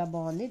అంటే చాలా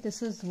బాగుంది.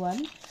 This is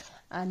one.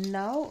 And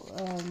now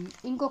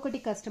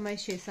ఇంకొకటి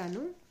కస్టమైజ్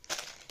చేశాను,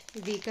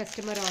 ఇది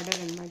కస్టమర్ ఆర్డర్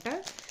అనమాట.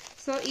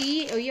 సో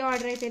ఈ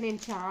ఆర్డర్ అయితే నేను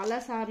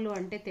చాలాసార్లు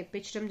అంటే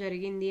తెప్పించడం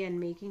జరిగింది అండ్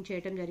మేకింగ్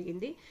చేయడం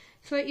జరిగింది.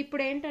 సో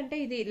ఇప్పుడు ఏంటంటే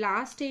ఇది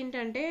లాస్ట్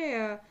ఏంటంటే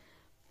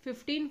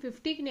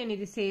 1550కి నేను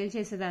ఇది సేల్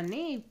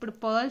చేసేదాన్ని. ఇప్పుడు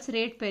పర్ల్స్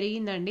రేట్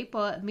పెరిగిందండి,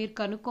 మీరు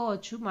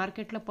కనుక్కోవచ్చు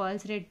మార్కెట్లో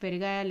పర్ల్స్ రేట్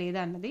పెరిగాయా లేదా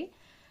అన్నది.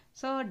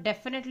 సో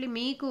డెఫినెట్లీ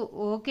మీకు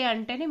ఓకే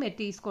అంటేనే మీరు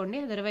తీసుకోండి,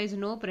 otherwise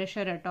no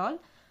pressure at all.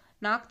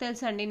 నాకు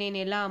తెలుసు అండి నేను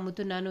ఎలా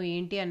అమ్ముతున్నాను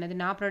ఏంటి అన్నది,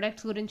 నా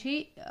ప్రొడక్ట్స్ గురించి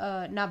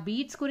నా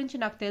బీట్స్ గురించి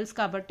నాకు తెలుసు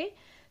కాబట్టి.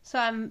 So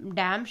I'm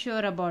dam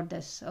sure about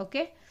this.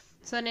 Okay,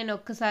 so నేను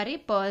ఒక్కసారి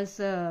పర్ల్స్,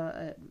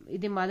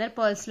 ఇది మదర్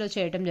పర్ల్స్లో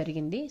చేయటం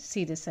జరిగింది.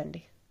 సీరియస్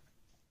అండి,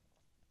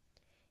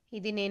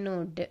 ఇది నేను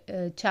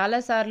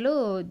చాలాసార్లు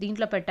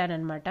దీంట్లో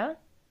పెట్టానన్నమాట,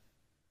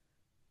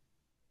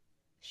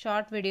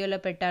 షార్ట్ వీడియోలో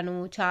పెట్టాను,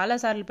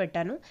 చాలాసార్లు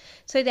పెట్టాను.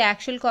 సో ఇది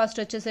యాక్చువల్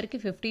కాస్ట్ వచ్చేసరికి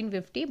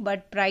 1550,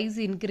 బట్ ప్రైస్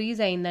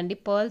ఇంక్రీజ్ అయిందండి,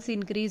 పర్ల్స్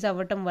ఇంక్రీజ్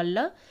అవ్వటం వల్ల.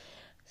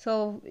 సో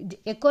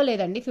ఎక్కువ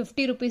లేదండి,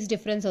 50 రూపీస్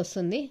డిఫరెన్స్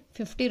వస్తుంది.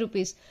 50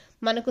 రూపీస్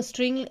మనకు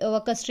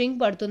ఒక స్ట్రింగ్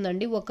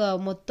పడుతుందండి, ఒక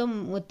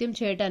మొత్తం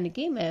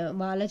చేయడానికి,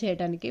 మాల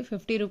చేయడానికి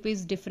 50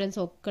 రూపీస్ డిఫరెన్స్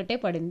ఒక్కటే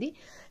పడింది.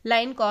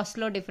 లైన్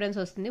కాస్ట్లో డిఫరెన్స్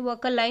వస్తుంది,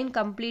 ఒక లైన్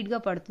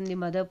కంప్లీట్గా పడుతుంది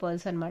మదర్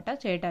పర్ల్స్ అనమాట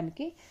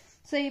చేయడానికి.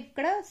 సో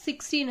ఇక్కడ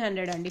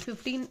 1600 అండి,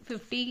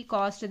 1550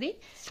 కాస్ట్ది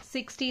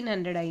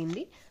 1600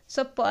 అయింది.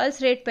 సో పర్ల్స్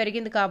రేట్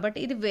పెరిగింది కాబట్టి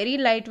ఇది వెరీ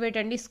లైట్ వెయిట్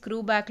అండి. స్క్రూ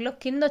బ్యాక్లో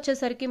కింద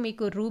వచ్చేసరికి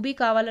మీకు రూబీ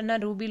కావాలన్నా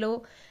రూబీలో,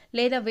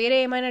 లేదా వేరే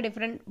ఏమైనా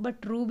డిఫరెంట్,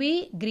 బట్ రూబీ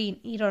గ్రీన్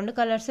ఈ 2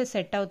 కలర్సే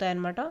సెట్ అవుతాయి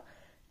అనమాట.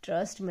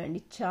 ట్రస్ట్ మీ అండి,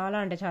 చాలా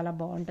అంటే చాలా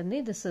బాగుంటుంది.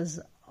 దిస్ ఇస్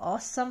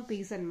ఆసమ్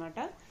పీస్ అనమాట.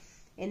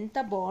 ఎంత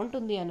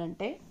బాగుంటుంది అని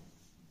అంటే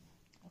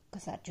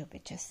ఒక్కసారి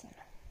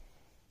చూపించేస్తాను.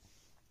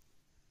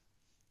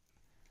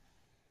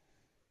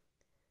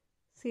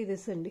 సీ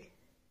దిస్ అండి,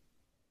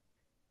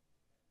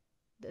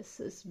 this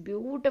is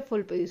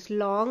beautiful piece.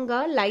 లాంగ్గా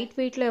light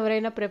వెయిట్లో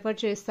ఎవరైనా ప్రిఫర్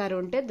చేస్తారు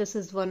అంటే this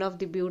is one of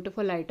the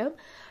beautiful item.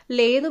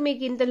 లేదు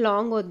మీకు ఇంత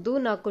లాంగ్ వద్దు,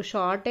 నాకు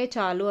షార్టే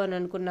చాలు అని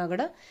అనుకున్నా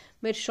కూడా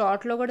మీరు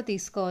షార్ట్లో కూడా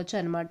తీసుకోవచ్చు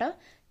అనమాట.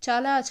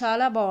 చాలా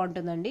చాలా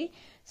బాగుంటుందండి.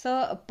 సో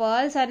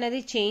పర్ల్స్ అనేది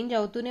చేంజ్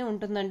అవుతూనే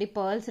ఉంటుందండి.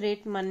 పర్ల్స్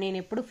రేట్ నేను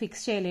ఎప్పుడు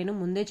ఫిక్స్ చేయలేను,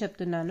 ముందే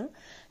చెప్తున్నాను.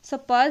 సో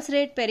పర్ల్స్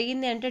రేట్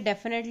పెరిగింది అంటే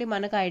డెఫినెట్లీ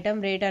మనకు ఐటమ్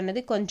రేట్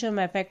అనేది కొంచెం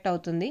ఎఫెక్ట్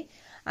అవుతుంది.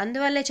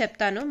 అందువల్లే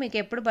చెప్తాను, మీకు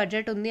ఎప్పుడు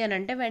బడ్జెట్ ఉంది అని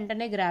అంటే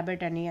వెంటనే గ్రాబ్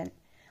ఇట్ అని.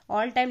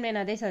 ఆల్ టైమ్ నేను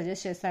అదే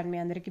సజెస్ట్ చేస్తాను మీ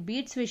అందరికి.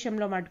 బీడ్స్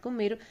విషయంలో మటుకు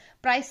మీరు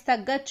ప్రైస్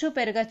తగ్గచ్చు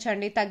పెరగచ్చు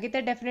అండి. తగ్గితే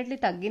డెఫినెట్లీ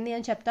తగ్గింది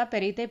అని చెప్తా,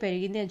 పెరిగితే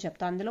పెరిగింది అని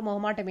చెప్తా. అందులో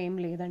మొహమాటం ఏం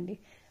లేదండి.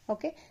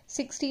 ఓకే,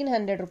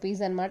 1600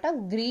 రూపీస్ అనమాట.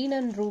 Green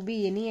and ruby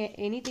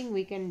anything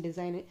we can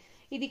design.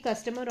 ఇది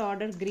కస్టమర్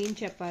ఆర్డర్ గ్రీన్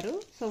చెప్పారు,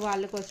 సో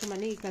వాళ్ళ కోసం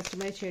అని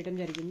కస్టమైజ్ చేయడం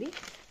జరిగింది.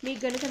 మీకు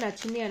కనుక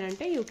నచ్చింది అని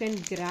అంటే you can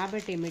grab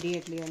it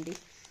immediately అండి.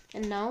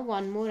 And now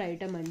one more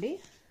item అండి.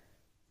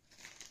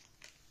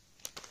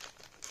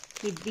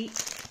 ఇది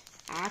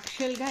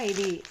యాక్చువల్గా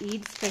ఇది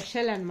ఈద్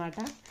స్పెషల్ అనమాట.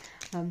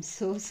 I'm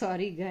so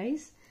sorry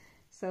guys.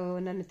 So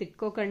నన్ను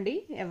తిట్టుకోకండి.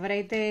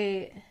 ఎవరైతే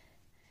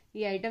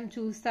ఈ ఐటమ్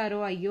చూస్తారో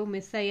అయ్యో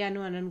మిస్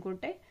అయ్యాను అని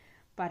అనుకుంటే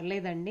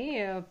పర్లేదండి.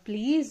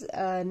 ప్లీజ్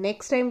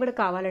నెక్స్ట్ టైం కూడా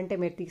కావాలంటే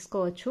మీరు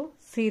తీసుకోవచ్చు.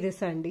 సీ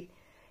దిస్ అండి,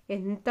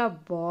 ఎంత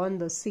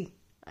బాగుందో. C,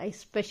 I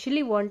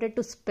especially wanted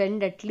to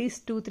spend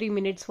at least 2-3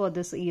 minutes for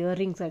this ear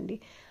rings అండి.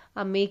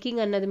 ఆ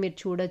మేకింగ్ అన్నది మీరు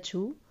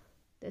చూడొచ్చు.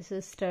 This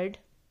is stud.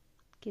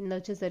 కింద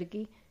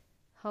వచ్చేసరికి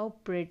how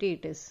pretty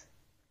it is.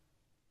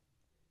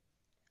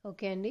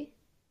 Okay అండి,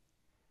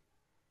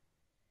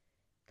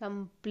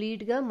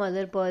 కంప్లీట్గా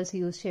మదర్ పర్ల్స్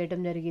యూజ్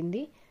చేయడం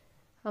జరిగింది.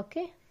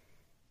 Okay,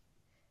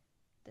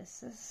 this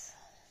is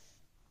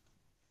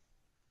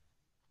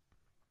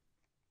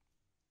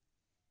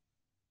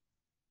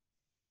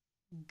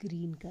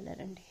green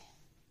colour అండి,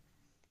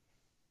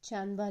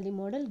 chandbali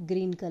model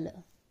green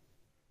colour.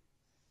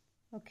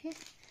 Okay,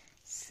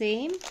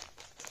 same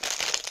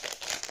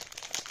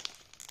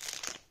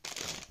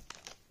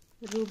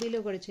రూబీలో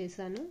కూడా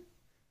చేశాను.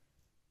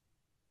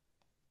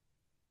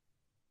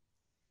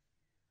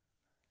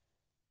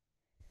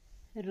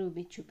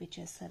 రూబీ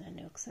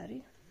చూపించేస్తానండి ఒకసారి.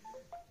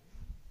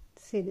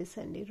 సిరీస్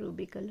అండి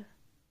ruby colour.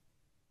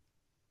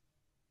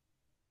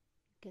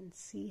 You can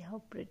see how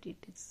pretty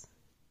it is.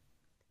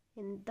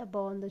 ఎంత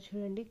బాగుందో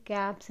చూడండి.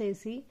 క్యాప్స్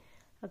వేసి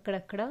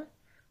అక్కడక్కడ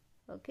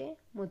ఓకే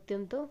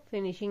ముత్యంతో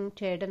ఫినిషింగ్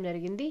చేయడం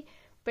జరిగింది.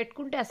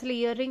 పెట్టుకుంటే అసలు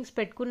ఇయర్ రింగ్స్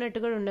పెట్టుకున్నట్టు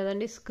కూడా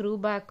ఉండదండి. స్క్రూ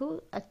బ్యాక్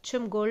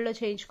అచ్చం గోల్డ్లో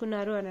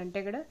చేయించుకున్నారు అని అంటే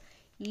కూడా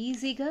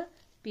ఈజీగా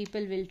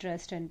పీపుల్ విల్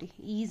ట్రస్ట్ అండి,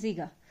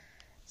 ఈజీగా.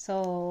 So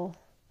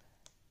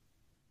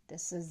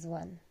this is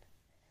one.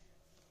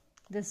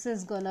 This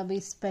is gonna be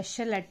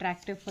special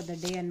attractive for the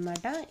day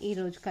అనమాట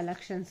ఈరోజు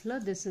కలెక్షన్స్లో.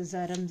 This is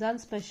Ramzan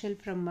special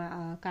from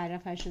Kiara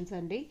fashions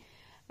అండి.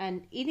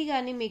 అండ్ ఇది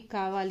కానీ మీకు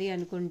కావాలి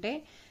అనుకుంటే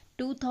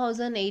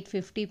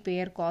 2850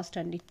 పేర్ కాస్ట్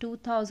అండి.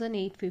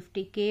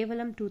 2850,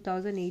 కేవలం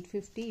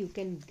 2850. You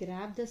can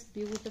grab this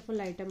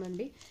beautiful item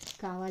అండి.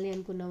 కావాలి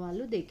అనుకున్న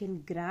వాళ్ళు they can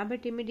grab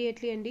it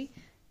immediately అండి.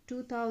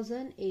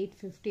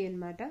 2850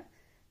 అనమాట.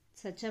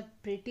 సచ్ అ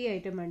ప్రిటీ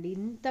ఐటమ్ అండి.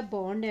 ఇంత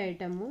బాగుండే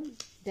item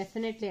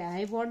definitely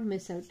I want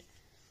miss out.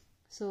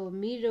 So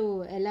మీరు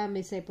ఎలా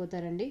మిస్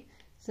అయిపోతారండి.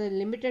 సో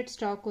లిమిటెడ్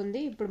స్టాక్ ఉంది.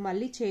 ఇప్పుడు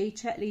మళ్ళీ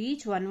చేయించాలి.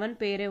 ఈచ్ 1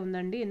 పేరే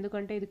ఉందండి,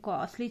 ఎందుకంటే ఇది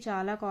కాస్ట్లీ,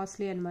 చాలా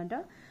కాస్ట్లీ అనమాట.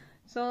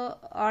 సో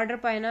ఆర్డర్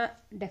పైన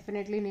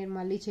డెఫినెట్లీ నేను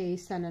మళ్ళీ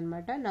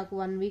చేయిస్తానమాట. నాకు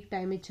 1 week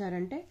టైం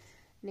ఇచ్చారంటే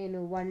నేను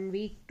 1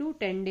 week to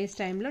 10 days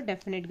టైంలో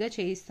డెఫినెట్గా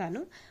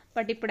చేయిస్తాను.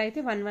 బట్ ఇప్పుడైతే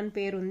 1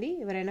 పేర్ ఉంది.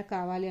 ఎవరైనా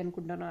కావాలి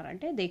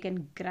అనుకుంటున్నారంటే they can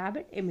grab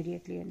it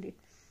immediately అండి.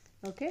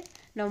 Okay,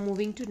 now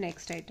moving to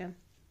next item.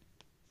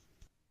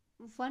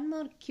 One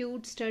more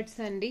cute studs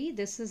అండి.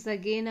 This is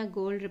again a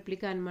gold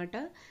replica అనమాట.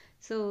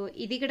 సో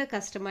ఇది కూడా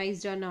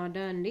కస్టమైజ్డ్ ఆన్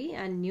ఆర్డర్ అండి.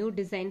 And new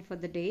design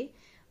for the day.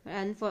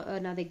 And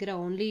నా దగ్గర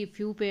only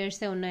few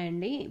పేర్సే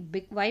ఉన్నాయండి.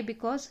 Why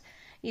because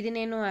ఇది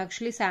నేను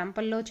యాక్చువల్లీ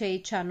శాంపుల్లో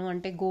చేయించాను.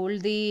 అంటే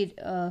గోల్డ్ది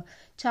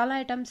చాలా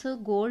ఐటమ్స్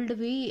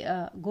గోల్డ్వి.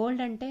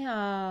 గోల్డ్ అంటే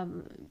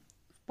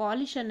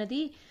పాలిష్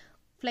అన్నది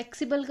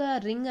ఫ్లెక్సిబుల్గా,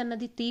 రింగ్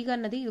అన్నది, తీగ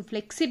అన్నది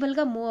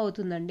ఫ్లెక్సిబుల్గా మూవ్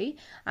అవుతుందండి.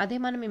 అదే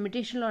మనం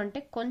ఇమిటేషన్లో అంటే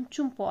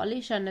కొంచెం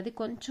పాలిష్ అన్నది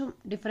కొంచెం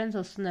డిఫరెన్స్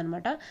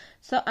వస్తుందన్నమాట.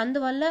 సో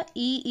అందువల్ల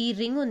ఈ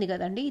రింగ్ ఉంది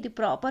కదండి, ఇది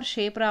ప్రాపర్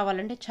షేప్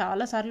రావాలంటే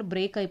చాలాసార్లు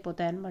బ్రేక్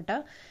అయిపోతాయి అనమాట.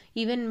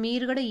 ఈవెన్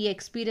మీరు కూడా ఈ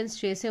ఎక్స్పీరియన్స్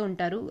చేసే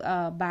ఉంటారు.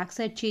 బ్యాక్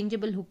సైడ్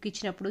చేంజబుల్ హుక్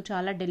ఇచ్చినప్పుడు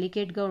చాలా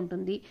డెలికేట్గా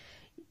ఉంటుంది.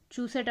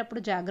 చూసేటప్పుడు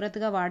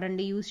జాగ్రత్తగా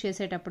వాడండి, యూజ్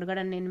చేసేటప్పుడు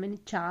కూడా. నేను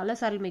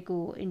చాలాసార్లు మీకు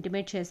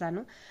ఇంటిమేట్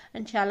చేశాను.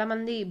 అండ్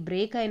చాలామంది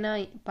బ్రేక్ అయినా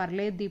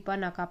పర్లేదు దీపా,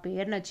 నాకు ఆ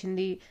పేరు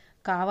నచ్చింది,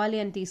 కావాలి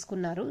అని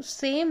తీసుకున్నారు.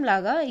 సేమ్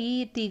లాగా ఈ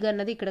తీగ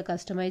అన్నది ఇక్కడ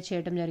కస్టమైజ్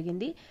చేయడం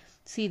జరిగింది.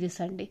 సీరియస్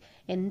అండి,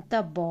 ఎంత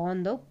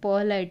బాగుందో.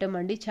 పర్ల్ ఐటమ్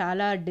అండి,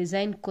 చాలా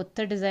డిజైన్,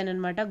 కొత్త డిజైన్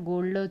అనమాట.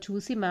 గోల్డ్లో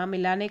చూసి మ్యామ్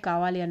ఇలానే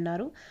కావాలి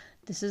అన్నారు.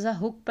 This is a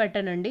hook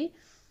pattern అండి.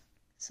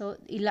 సో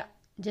ఇలా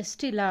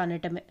జస్ట్ ఇలా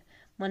అనటమే.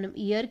 మనం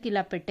ఇయర్కి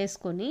ఇలా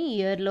పెట్టేసుకొని,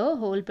 ఇయర్లో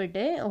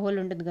హోల్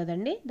ఉంటుంది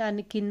కదండి,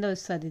 దాని కింద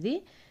వస్తుంది ఇది.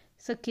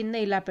 సో కింద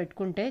ఇలా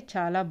పెట్టుకుంటే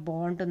చాలా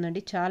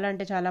బాగుంటుందండి, చాలా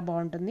అంటే చాలా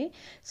బాగుంటుంది.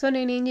 సో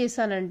నేను ఏం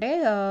చేశానంటే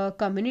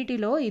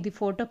కమ్యూనిటీలో ఇది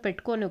ఫోటో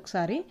పెట్టుకొని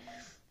ఒకసారి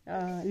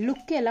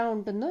లుక్ ఎలా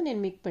ఉంటుందో నేను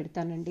మీకు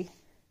పెడతానండి.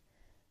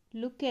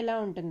 లుక్ ఎలా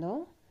ఉంటుందో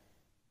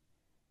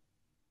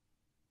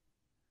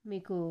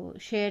మీకు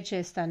షేర్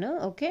చేస్తాను.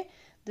 Okay,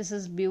 this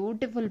is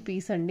beautiful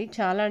piece అండి,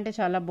 చాలా అంటే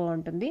చాలా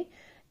బాగుంటుంది.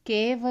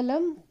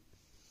 కేవలం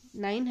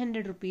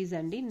 900 రూపీస్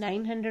అండి,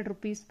 900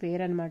 రూపీస్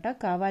పేర్ అనమాట.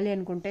 కావాలి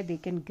అనుకుంటే they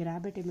can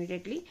grab it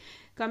immediately.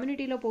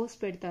 కమ్యూనిటీలో పోస్ట్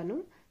పెడతాను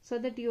so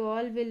that you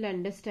all will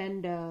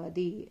understand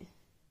the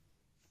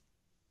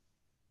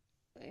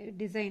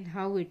design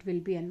how it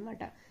will be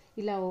అనమాట.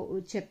 ఇలా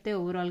చెప్తే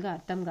ఓవరాల్గా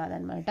అర్థం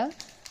కాదనమాట.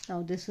 Now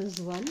this is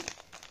one.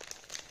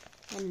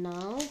 And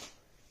now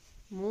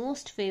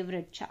most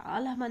favourite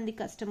చాలా మంది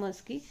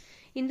కస్టమర్స్కి.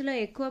 ఇందులో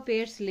ఎక్కువ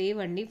పేర్స్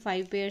లేవండి,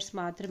 5 పేర్స్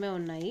మాత్రమే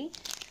ఉన్నాయి.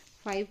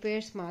 5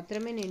 పేర్స్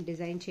మాత్రమే నేను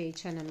డిజైన్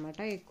చేయించాను అనమాట,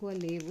 ఎక్కువ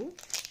లేవు.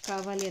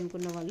 కావాలి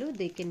అనుకున్న వాళ్ళు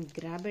they can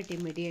grab it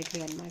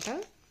immediately అనమాట.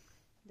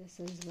 This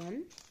is one.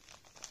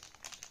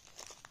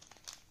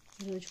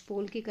 ఈరోజు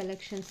పోల్కి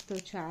కలెక్షన్స్తో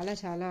చాలా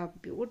చాలా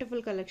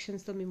బ్యూటిఫుల్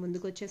కలెక్షన్స్తో మీ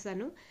ముందుకు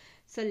వచ్చేసాను.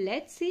 So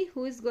let's see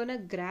who is gonna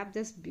grab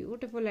this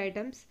beautiful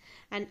items.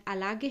 And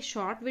అలాగే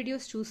షార్ట్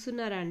వీడియోస్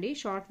చూస్తున్నారా అండి?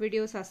 షార్ట్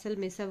వీడియోస్ అస్సలు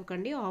మిస్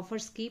అవ్వకండి.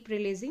 Offers keep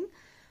releasing.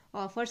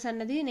 ఆఫర్స్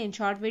అన్నది నేను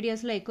షార్ట్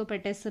వీడియోస్లో ఎక్కువ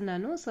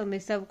పెట్టేస్తున్నాను, సో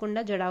మిస్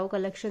అవ్వకుండా జడావు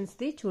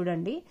కలెక్షన్స్ది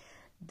చూడండి.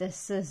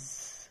 This is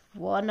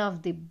one of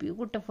the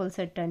beautiful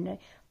set అండి.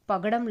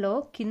 పగడంలో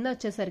కింద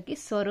వచ్చేసరికి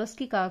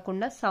సొరోస్కి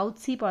కాకుండా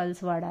సౌత్ సీ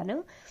పర్ల్స్ వాడాను.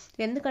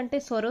 ఎందుకంటే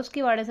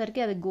సొరోస్కి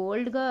వాడేసరికి అది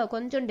గోల్డ్గా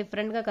కొంచెం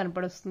డిఫరెంట్గా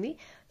కనపడొస్తుంది.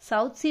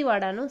 సౌత్ సీ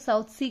వాడాను.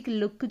 సౌత్ సీకి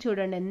లుక్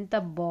చూడండి ఎంత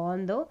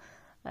బాగుందో.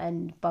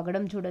 అండ్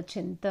పగడం చూడొచ్చు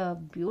ఎంత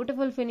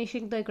బ్యూటిఫుల్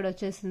ఫినిషింగ్తో ఇక్కడ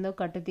వచ్చేసిందో,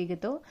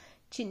 కట్టుతీగతో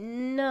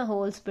చిన్న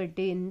హోల్స్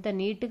పెట్టి ఎంత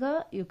నీట్గా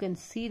యూ కెన్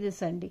సీ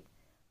దిస్ అండి.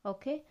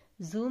 ఓకే,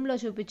 జూమ్లో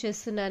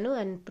చూపించేస్తున్నాను.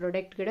 అండ్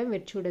ప్రొడక్ట్ కూడా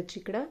మీరు చూడొచ్చు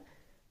ఇక్కడ.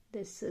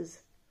 This is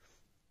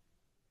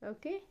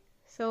okay.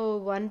 సో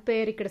 1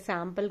 పేర్ ఇక్కడ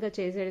శాంపుల్గా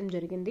చేసేయడం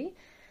జరిగింది.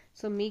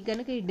 సో మీకు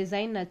కనుక ఈ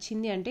డిజైన్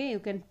నచ్చింది అంటే you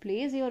can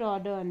place your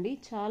order అండి.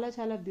 చాలా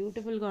చాలా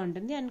బ్యూటిఫుల్గా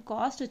ఉంటుంది. అండ్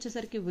కాస్ట్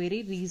వచ్చేసరికి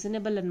వెరీ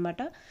రీజనబుల్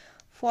అనమాట.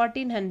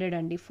 1400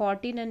 అండి.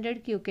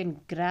 1400కి you can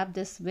grab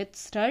this with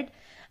stud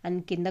and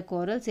కింద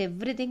కోరల్స్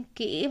ఎవ్రీథింగ్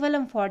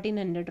కేవలం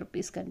 1400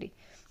 రూపీస్కి అండి.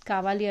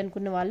 కావాలి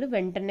అనుకున్న వాళ్ళు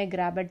వెంటనే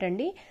గ్రాబ్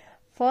అండి.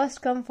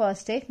 First come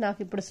first take. నాకు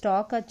ఇప్పుడు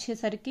స్టాక్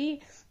వచ్చేసరికి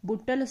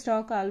బుట్టలు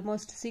స్టాక్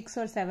ఆల్మోస్ట్ 6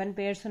 or 7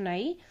 పేర్స్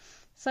ఉన్నాయి.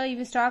 సో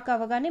ఇవి స్టాక్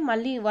అవ్వగానే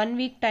మళ్ళీ 1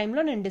 వీక్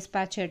టైంలో నేను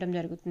డిస్పాచ్ చేయడం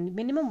జరుగుతుంది.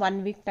 మినిమం 1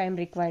 వీక్ టైం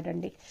రిక్వైర్డ్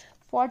అండి.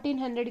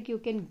 1400కి you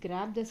can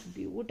grab this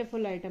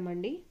beautiful item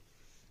అండి.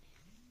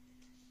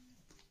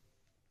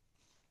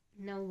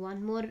 Now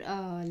one more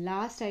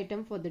last item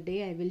for the day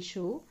I will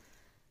show.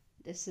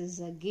 This is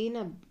again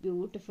a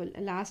beautiful,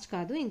 last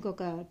కాదు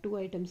ఇంకొక 2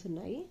 items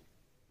ఉన్నాయి.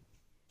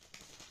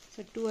 సో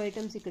 2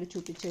 items ఇక్కడ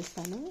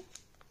చూపించేస్తాను.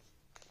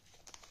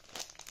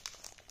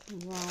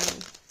 Wow.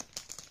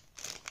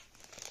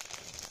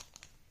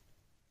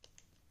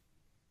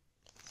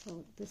 So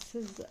this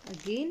is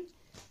again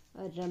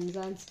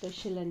Ramzan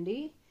special అండి.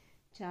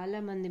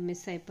 చాలామంది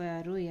miss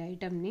అయిపోయారు ఈ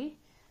ఐటమ్ని,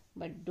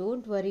 బట్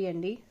డోంట్ వరీ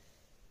అండి,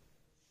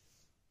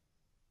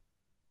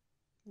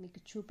 మీకు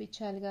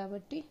చూపించాలి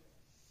కాబట్టి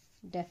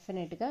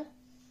డెఫినెట్గా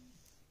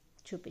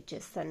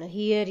చూపించేస్తాను.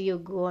 హియర్ యూ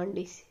గో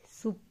అండి.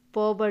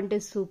 సూపర్బ్ అంటే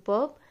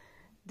superb.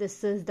 This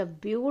is the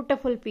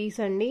beautiful piece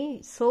అండి.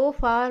 సో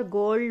ఫార్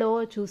గోల్డ్లో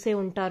చూసే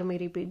ఉంటారు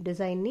మీరు ఈ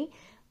డిజైన్ని.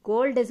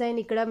 గోల్డ్ డిజైన్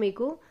ఇక్కడ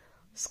మీకు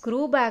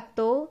స్క్రూ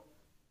బ్యాక్తో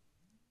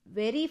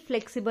వెరీ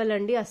ఫ్లెక్సిబుల్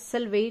అండి,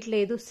 అస్సలు వెయిట్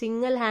లేదు.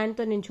 సింగిల్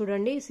హ్యాండ్తో నేను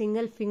చూడండి,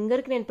 సింగిల్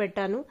ఫింగర్కి నేను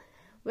పెట్టాను.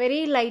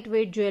 వెరీ లైట్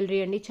వెయిట్ జ్యువెలరీ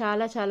అండి,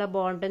 చాలా చాలా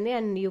బాగుంటుంది.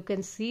 And you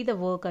can see the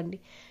work అండి.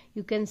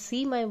 You can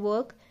see my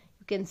work,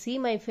 you can see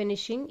my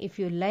finishing. If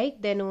you like,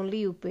 then only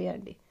you pay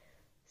andi.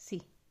 See.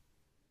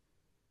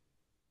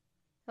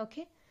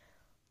 Okay.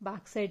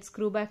 Back side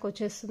screw back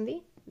వచ్చేస్తుంది.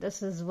 This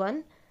is one.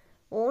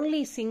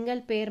 Only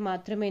single pair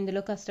మాత్రమే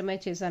ఇందులో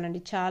customise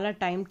చేశానండి. చాలా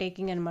time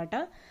taking అనమాట.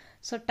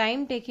 So time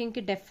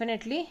టేకింగ్కి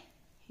definitely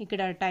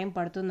ఇక్కడ time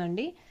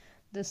పడుతుందండి.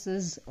 This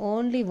is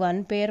only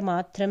 1 పేర్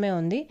మాత్రమే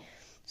ఉంది.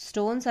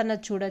 స్టోన్స్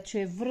అన్నది చూడొచ్చు,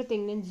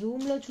 ఎవ్రీథింగ్ నేను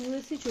జూమ్లో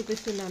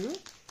చూపిస్తున్నాను.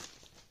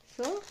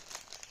 సో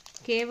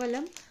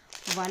కేవలం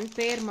 1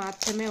 పేర్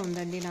మాత్రమే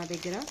ఉందండి నా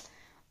దగ్గర.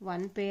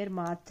 1 పేర్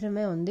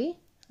మాత్రమే ఉంది.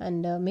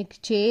 అండ్ మీకు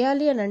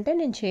చేయాలి అని అంటే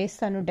నేను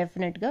చేస్తాను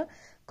డెఫినెట్గా.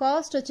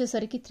 కాస్ట్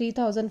వచ్చేసరికి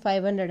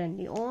 3500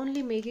 అండి.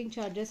 ఓన్లీ మేకింగ్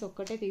ఛార్జెస్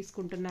ఒక్కటే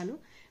తీసుకుంటున్నాను.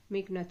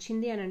 మీకు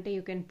నచ్చింది అని అంటే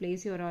you can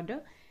place your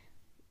order.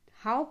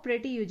 How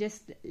pretty you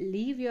just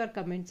leave your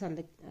comments on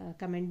the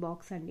comment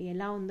box అండి.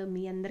 ఎలా ఉందో,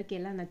 మీ అందరికి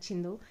ఎలా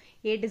నచ్చిందో,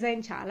 ఏ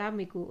డిజైన్ చాలా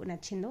మీకు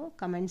నచ్చిందో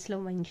కమెంట్స్లో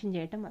మెన్షన్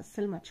చేయటం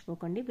అస్సలు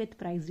మర్చిపోకండి విత్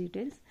ప్రైస్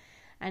డీటెయిల్స్.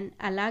 అండ్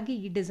అలాగే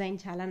ఈ డిజైన్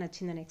చాలా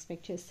నచ్చిందని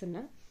ఎక్స్పెక్ట్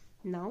చేస్తున్నా.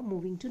 Now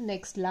moving to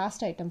next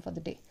last item for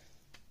the day.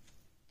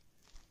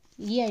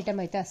 ఈ ఐటమ్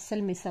అయితే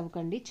అస్సలు మిస్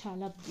అవ్వకండి,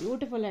 చాలా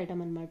బ్యూటిఫుల్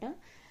ఐటమ్ అనమాట.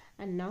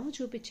 అండ్ నౌ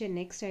చూపించే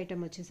నెక్స్ట్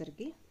ఐటమ్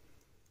వచ్చేసరికి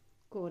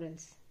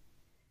కోరల్స్.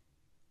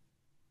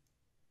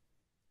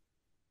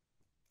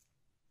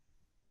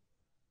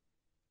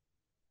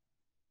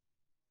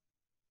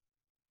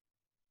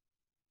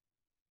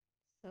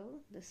 సో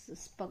దిస్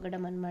ఇస్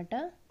పగడం అనమాట.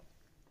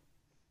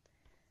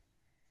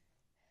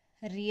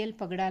 Real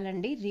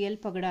పగడాలండి, real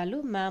పగడాలు.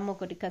 మ్యామ్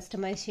ఒకటి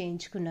కస్టమైజ్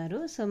చేయించుకున్నారు.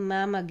 So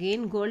ma'am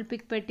again gold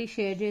pick పెట్టి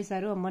షేర్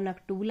చేశారు. అమ్మ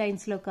నాకు 2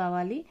 లైన్స్లో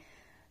కావాలి.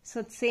 సో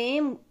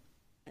సేమ్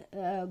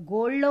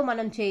గోల్డ్లో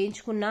మనం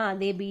చేయించుకున్న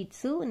అదే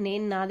బీడ్స్,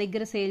 నేను నా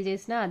దగ్గర సేల్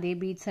చేసిన అదే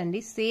బీడ్స్ అండి.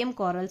 సేమ్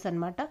కోరల్స్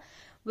అనమాట.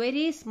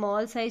 వెరీ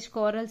స్మాల్ సైజ్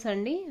కోరల్స్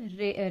అండి.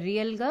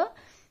 రియల్గా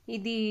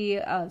ఇది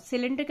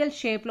సిలిండ్రికల్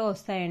షేప్లో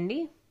వస్తాయండి.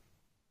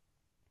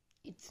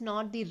 It's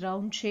not the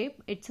round shape,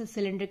 it's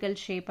cylindrical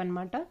shape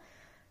అనమాట.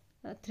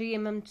 3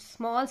 mm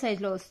స్మాల్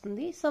సైజ్లో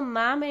వస్తుంది. సో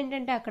మ్యామ్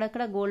ఏంటంటే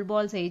అక్కడక్కడ గోల్డ్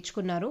బాల్స్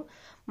వేయించుకున్నారు.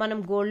 మనం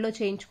గోల్డ్లో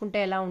చేయించుకుంటే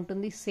ఎలా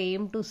ఉంటుంది,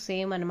 సేమ్ టు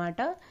సేమ్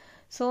అనమాట.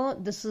 సో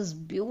దిస్ ఇస్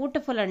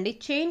బ్యూటిఫుల్ అండి.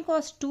 చైన్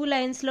కాస్ట్ 2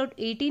 లైన్స్లో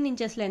 18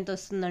 ఇంచెస్ లెంత్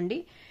వస్తుందండి.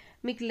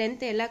 మీకు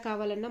లెంత్ ఎలా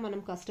కావాలన్నా మనం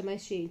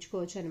కస్టమైజ్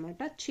చేయించుకోవచ్చు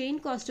అనమాట. చైన్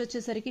కాస్ట్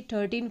వచ్చేసరికి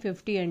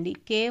 1350 అండి.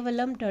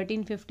 కేవలం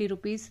 1350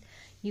 rupees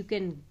you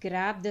can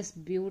grab this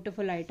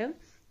beautiful item.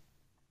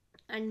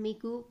 And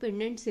మీకు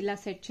పెండెంట్స్ ఇలా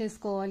సెట్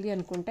చేసుకోవాలి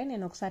అనుకుంటే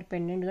నేను ఒకసారి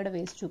పెండెంట్ కూడా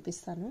వేసి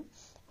చూపిస్తాను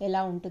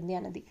ఎలా ఉంటుంది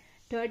అన్నది.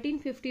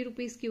 1350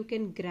 రూపీస్కి you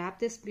can grab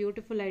this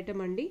beautiful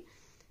item అండి.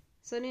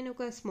 సో నేను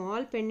ఒక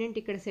స్మాల్ పెండెంట్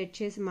ఇక్కడ సెట్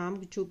చేసి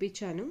మ్యామ్కి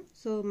చూపించాను.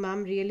 So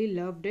ma'am really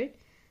loved it.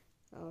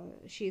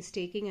 She is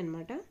taking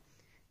అనమాట.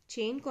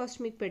 చైన్ కాస్ట్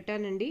మీకు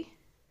పెట్టానండి.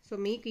 సో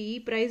మీకు ఈ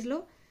ప్రైస్లో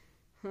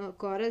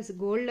కోరల్స్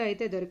గోల్డ్లో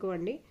అయితే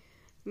దొరకవండి.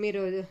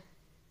 మీరు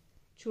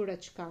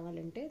చూడొచ్చు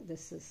కావాలంటే.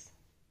 దిస్ ఇస్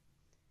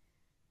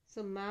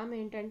సో మ్యామ్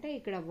ఏంటంటే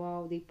ఇక్కడ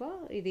వావ్ దీప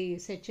ఇది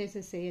సెట్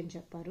చేసేసే అని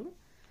చెప్పారు.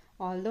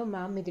 ఆల్దో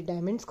మ్యామ్ ఇది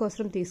డైమండ్స్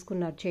కోసం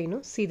తీసుకున్నారు చైను.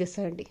 సీరియస్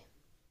అండి,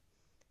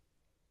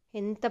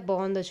 ఎంత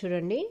బాగుందో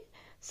చూడండి.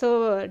 సో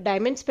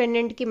డైమండ్స్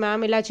పెండెంట్కి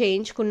మ్యామ్ ఇలా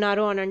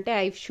చేయించుకున్నారు అని అంటే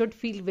I should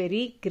feel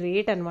very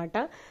great అనమాట.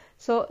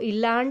 సో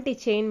ఇలాంటి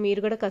చైన్ మీరు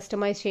కూడా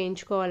కస్టమైజ్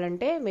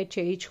చేయించుకోవాలంటే మీరు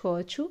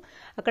చేయించుకోవచ్చు.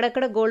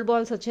 అక్కడక్కడ గోల్డ్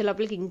బాల్స్ వచ్చే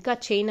లోపలికి ఇంకా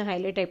చైన్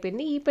హైలైట్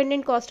అయిపోయింది. ఈ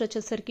పెండెంట్ కాస్ట్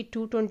వచ్చేసరికి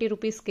 220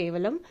 రూపీస్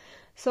కేవలం.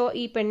 సో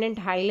ఈ పెండెంట్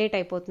హైలైట్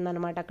అయిపోతుంది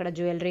అనమాట, అక్కడ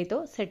జ్యువెలరీతో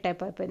సెట్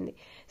అయిపోయింది.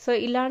 సో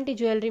ఇలాంటి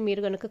జ్యువెలరీ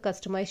మీరు కనుక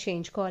కస్టమైజ్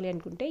చేయించుకోవాలి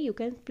అనుకుంటే you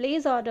can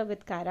place order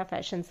with Kiara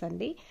fashions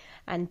అండి.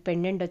 అండ్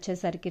పెండెంట్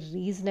వచ్చేసరికి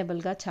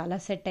రీజనబుల్గా చాలా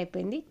సెట్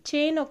అయిపోయింది.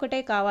 చైన్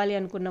ఒకటే కావాలి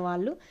అనుకున్న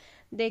వాళ్ళు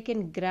they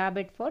can grab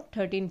it for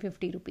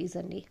 1350 rupees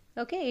అండి.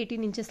 ఓకే,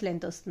 18 ఇంచెస్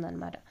లెంత్ వస్తుంది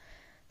అనమాట.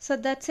 So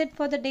that's it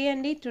for the day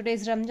Andy.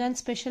 Today's Ramjan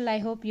special. I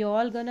hope you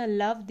all gonna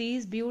love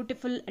these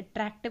beautiful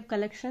attractive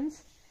collections.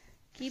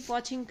 Keep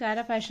watching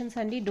Kayra Fashions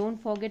Andy. Don't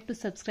forget to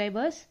subscribe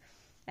us.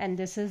 And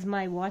this is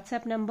my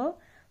WhatsApp number.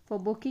 For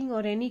booking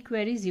or any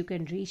queries you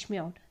can reach me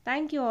out.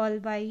 Thank you all.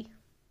 Bye.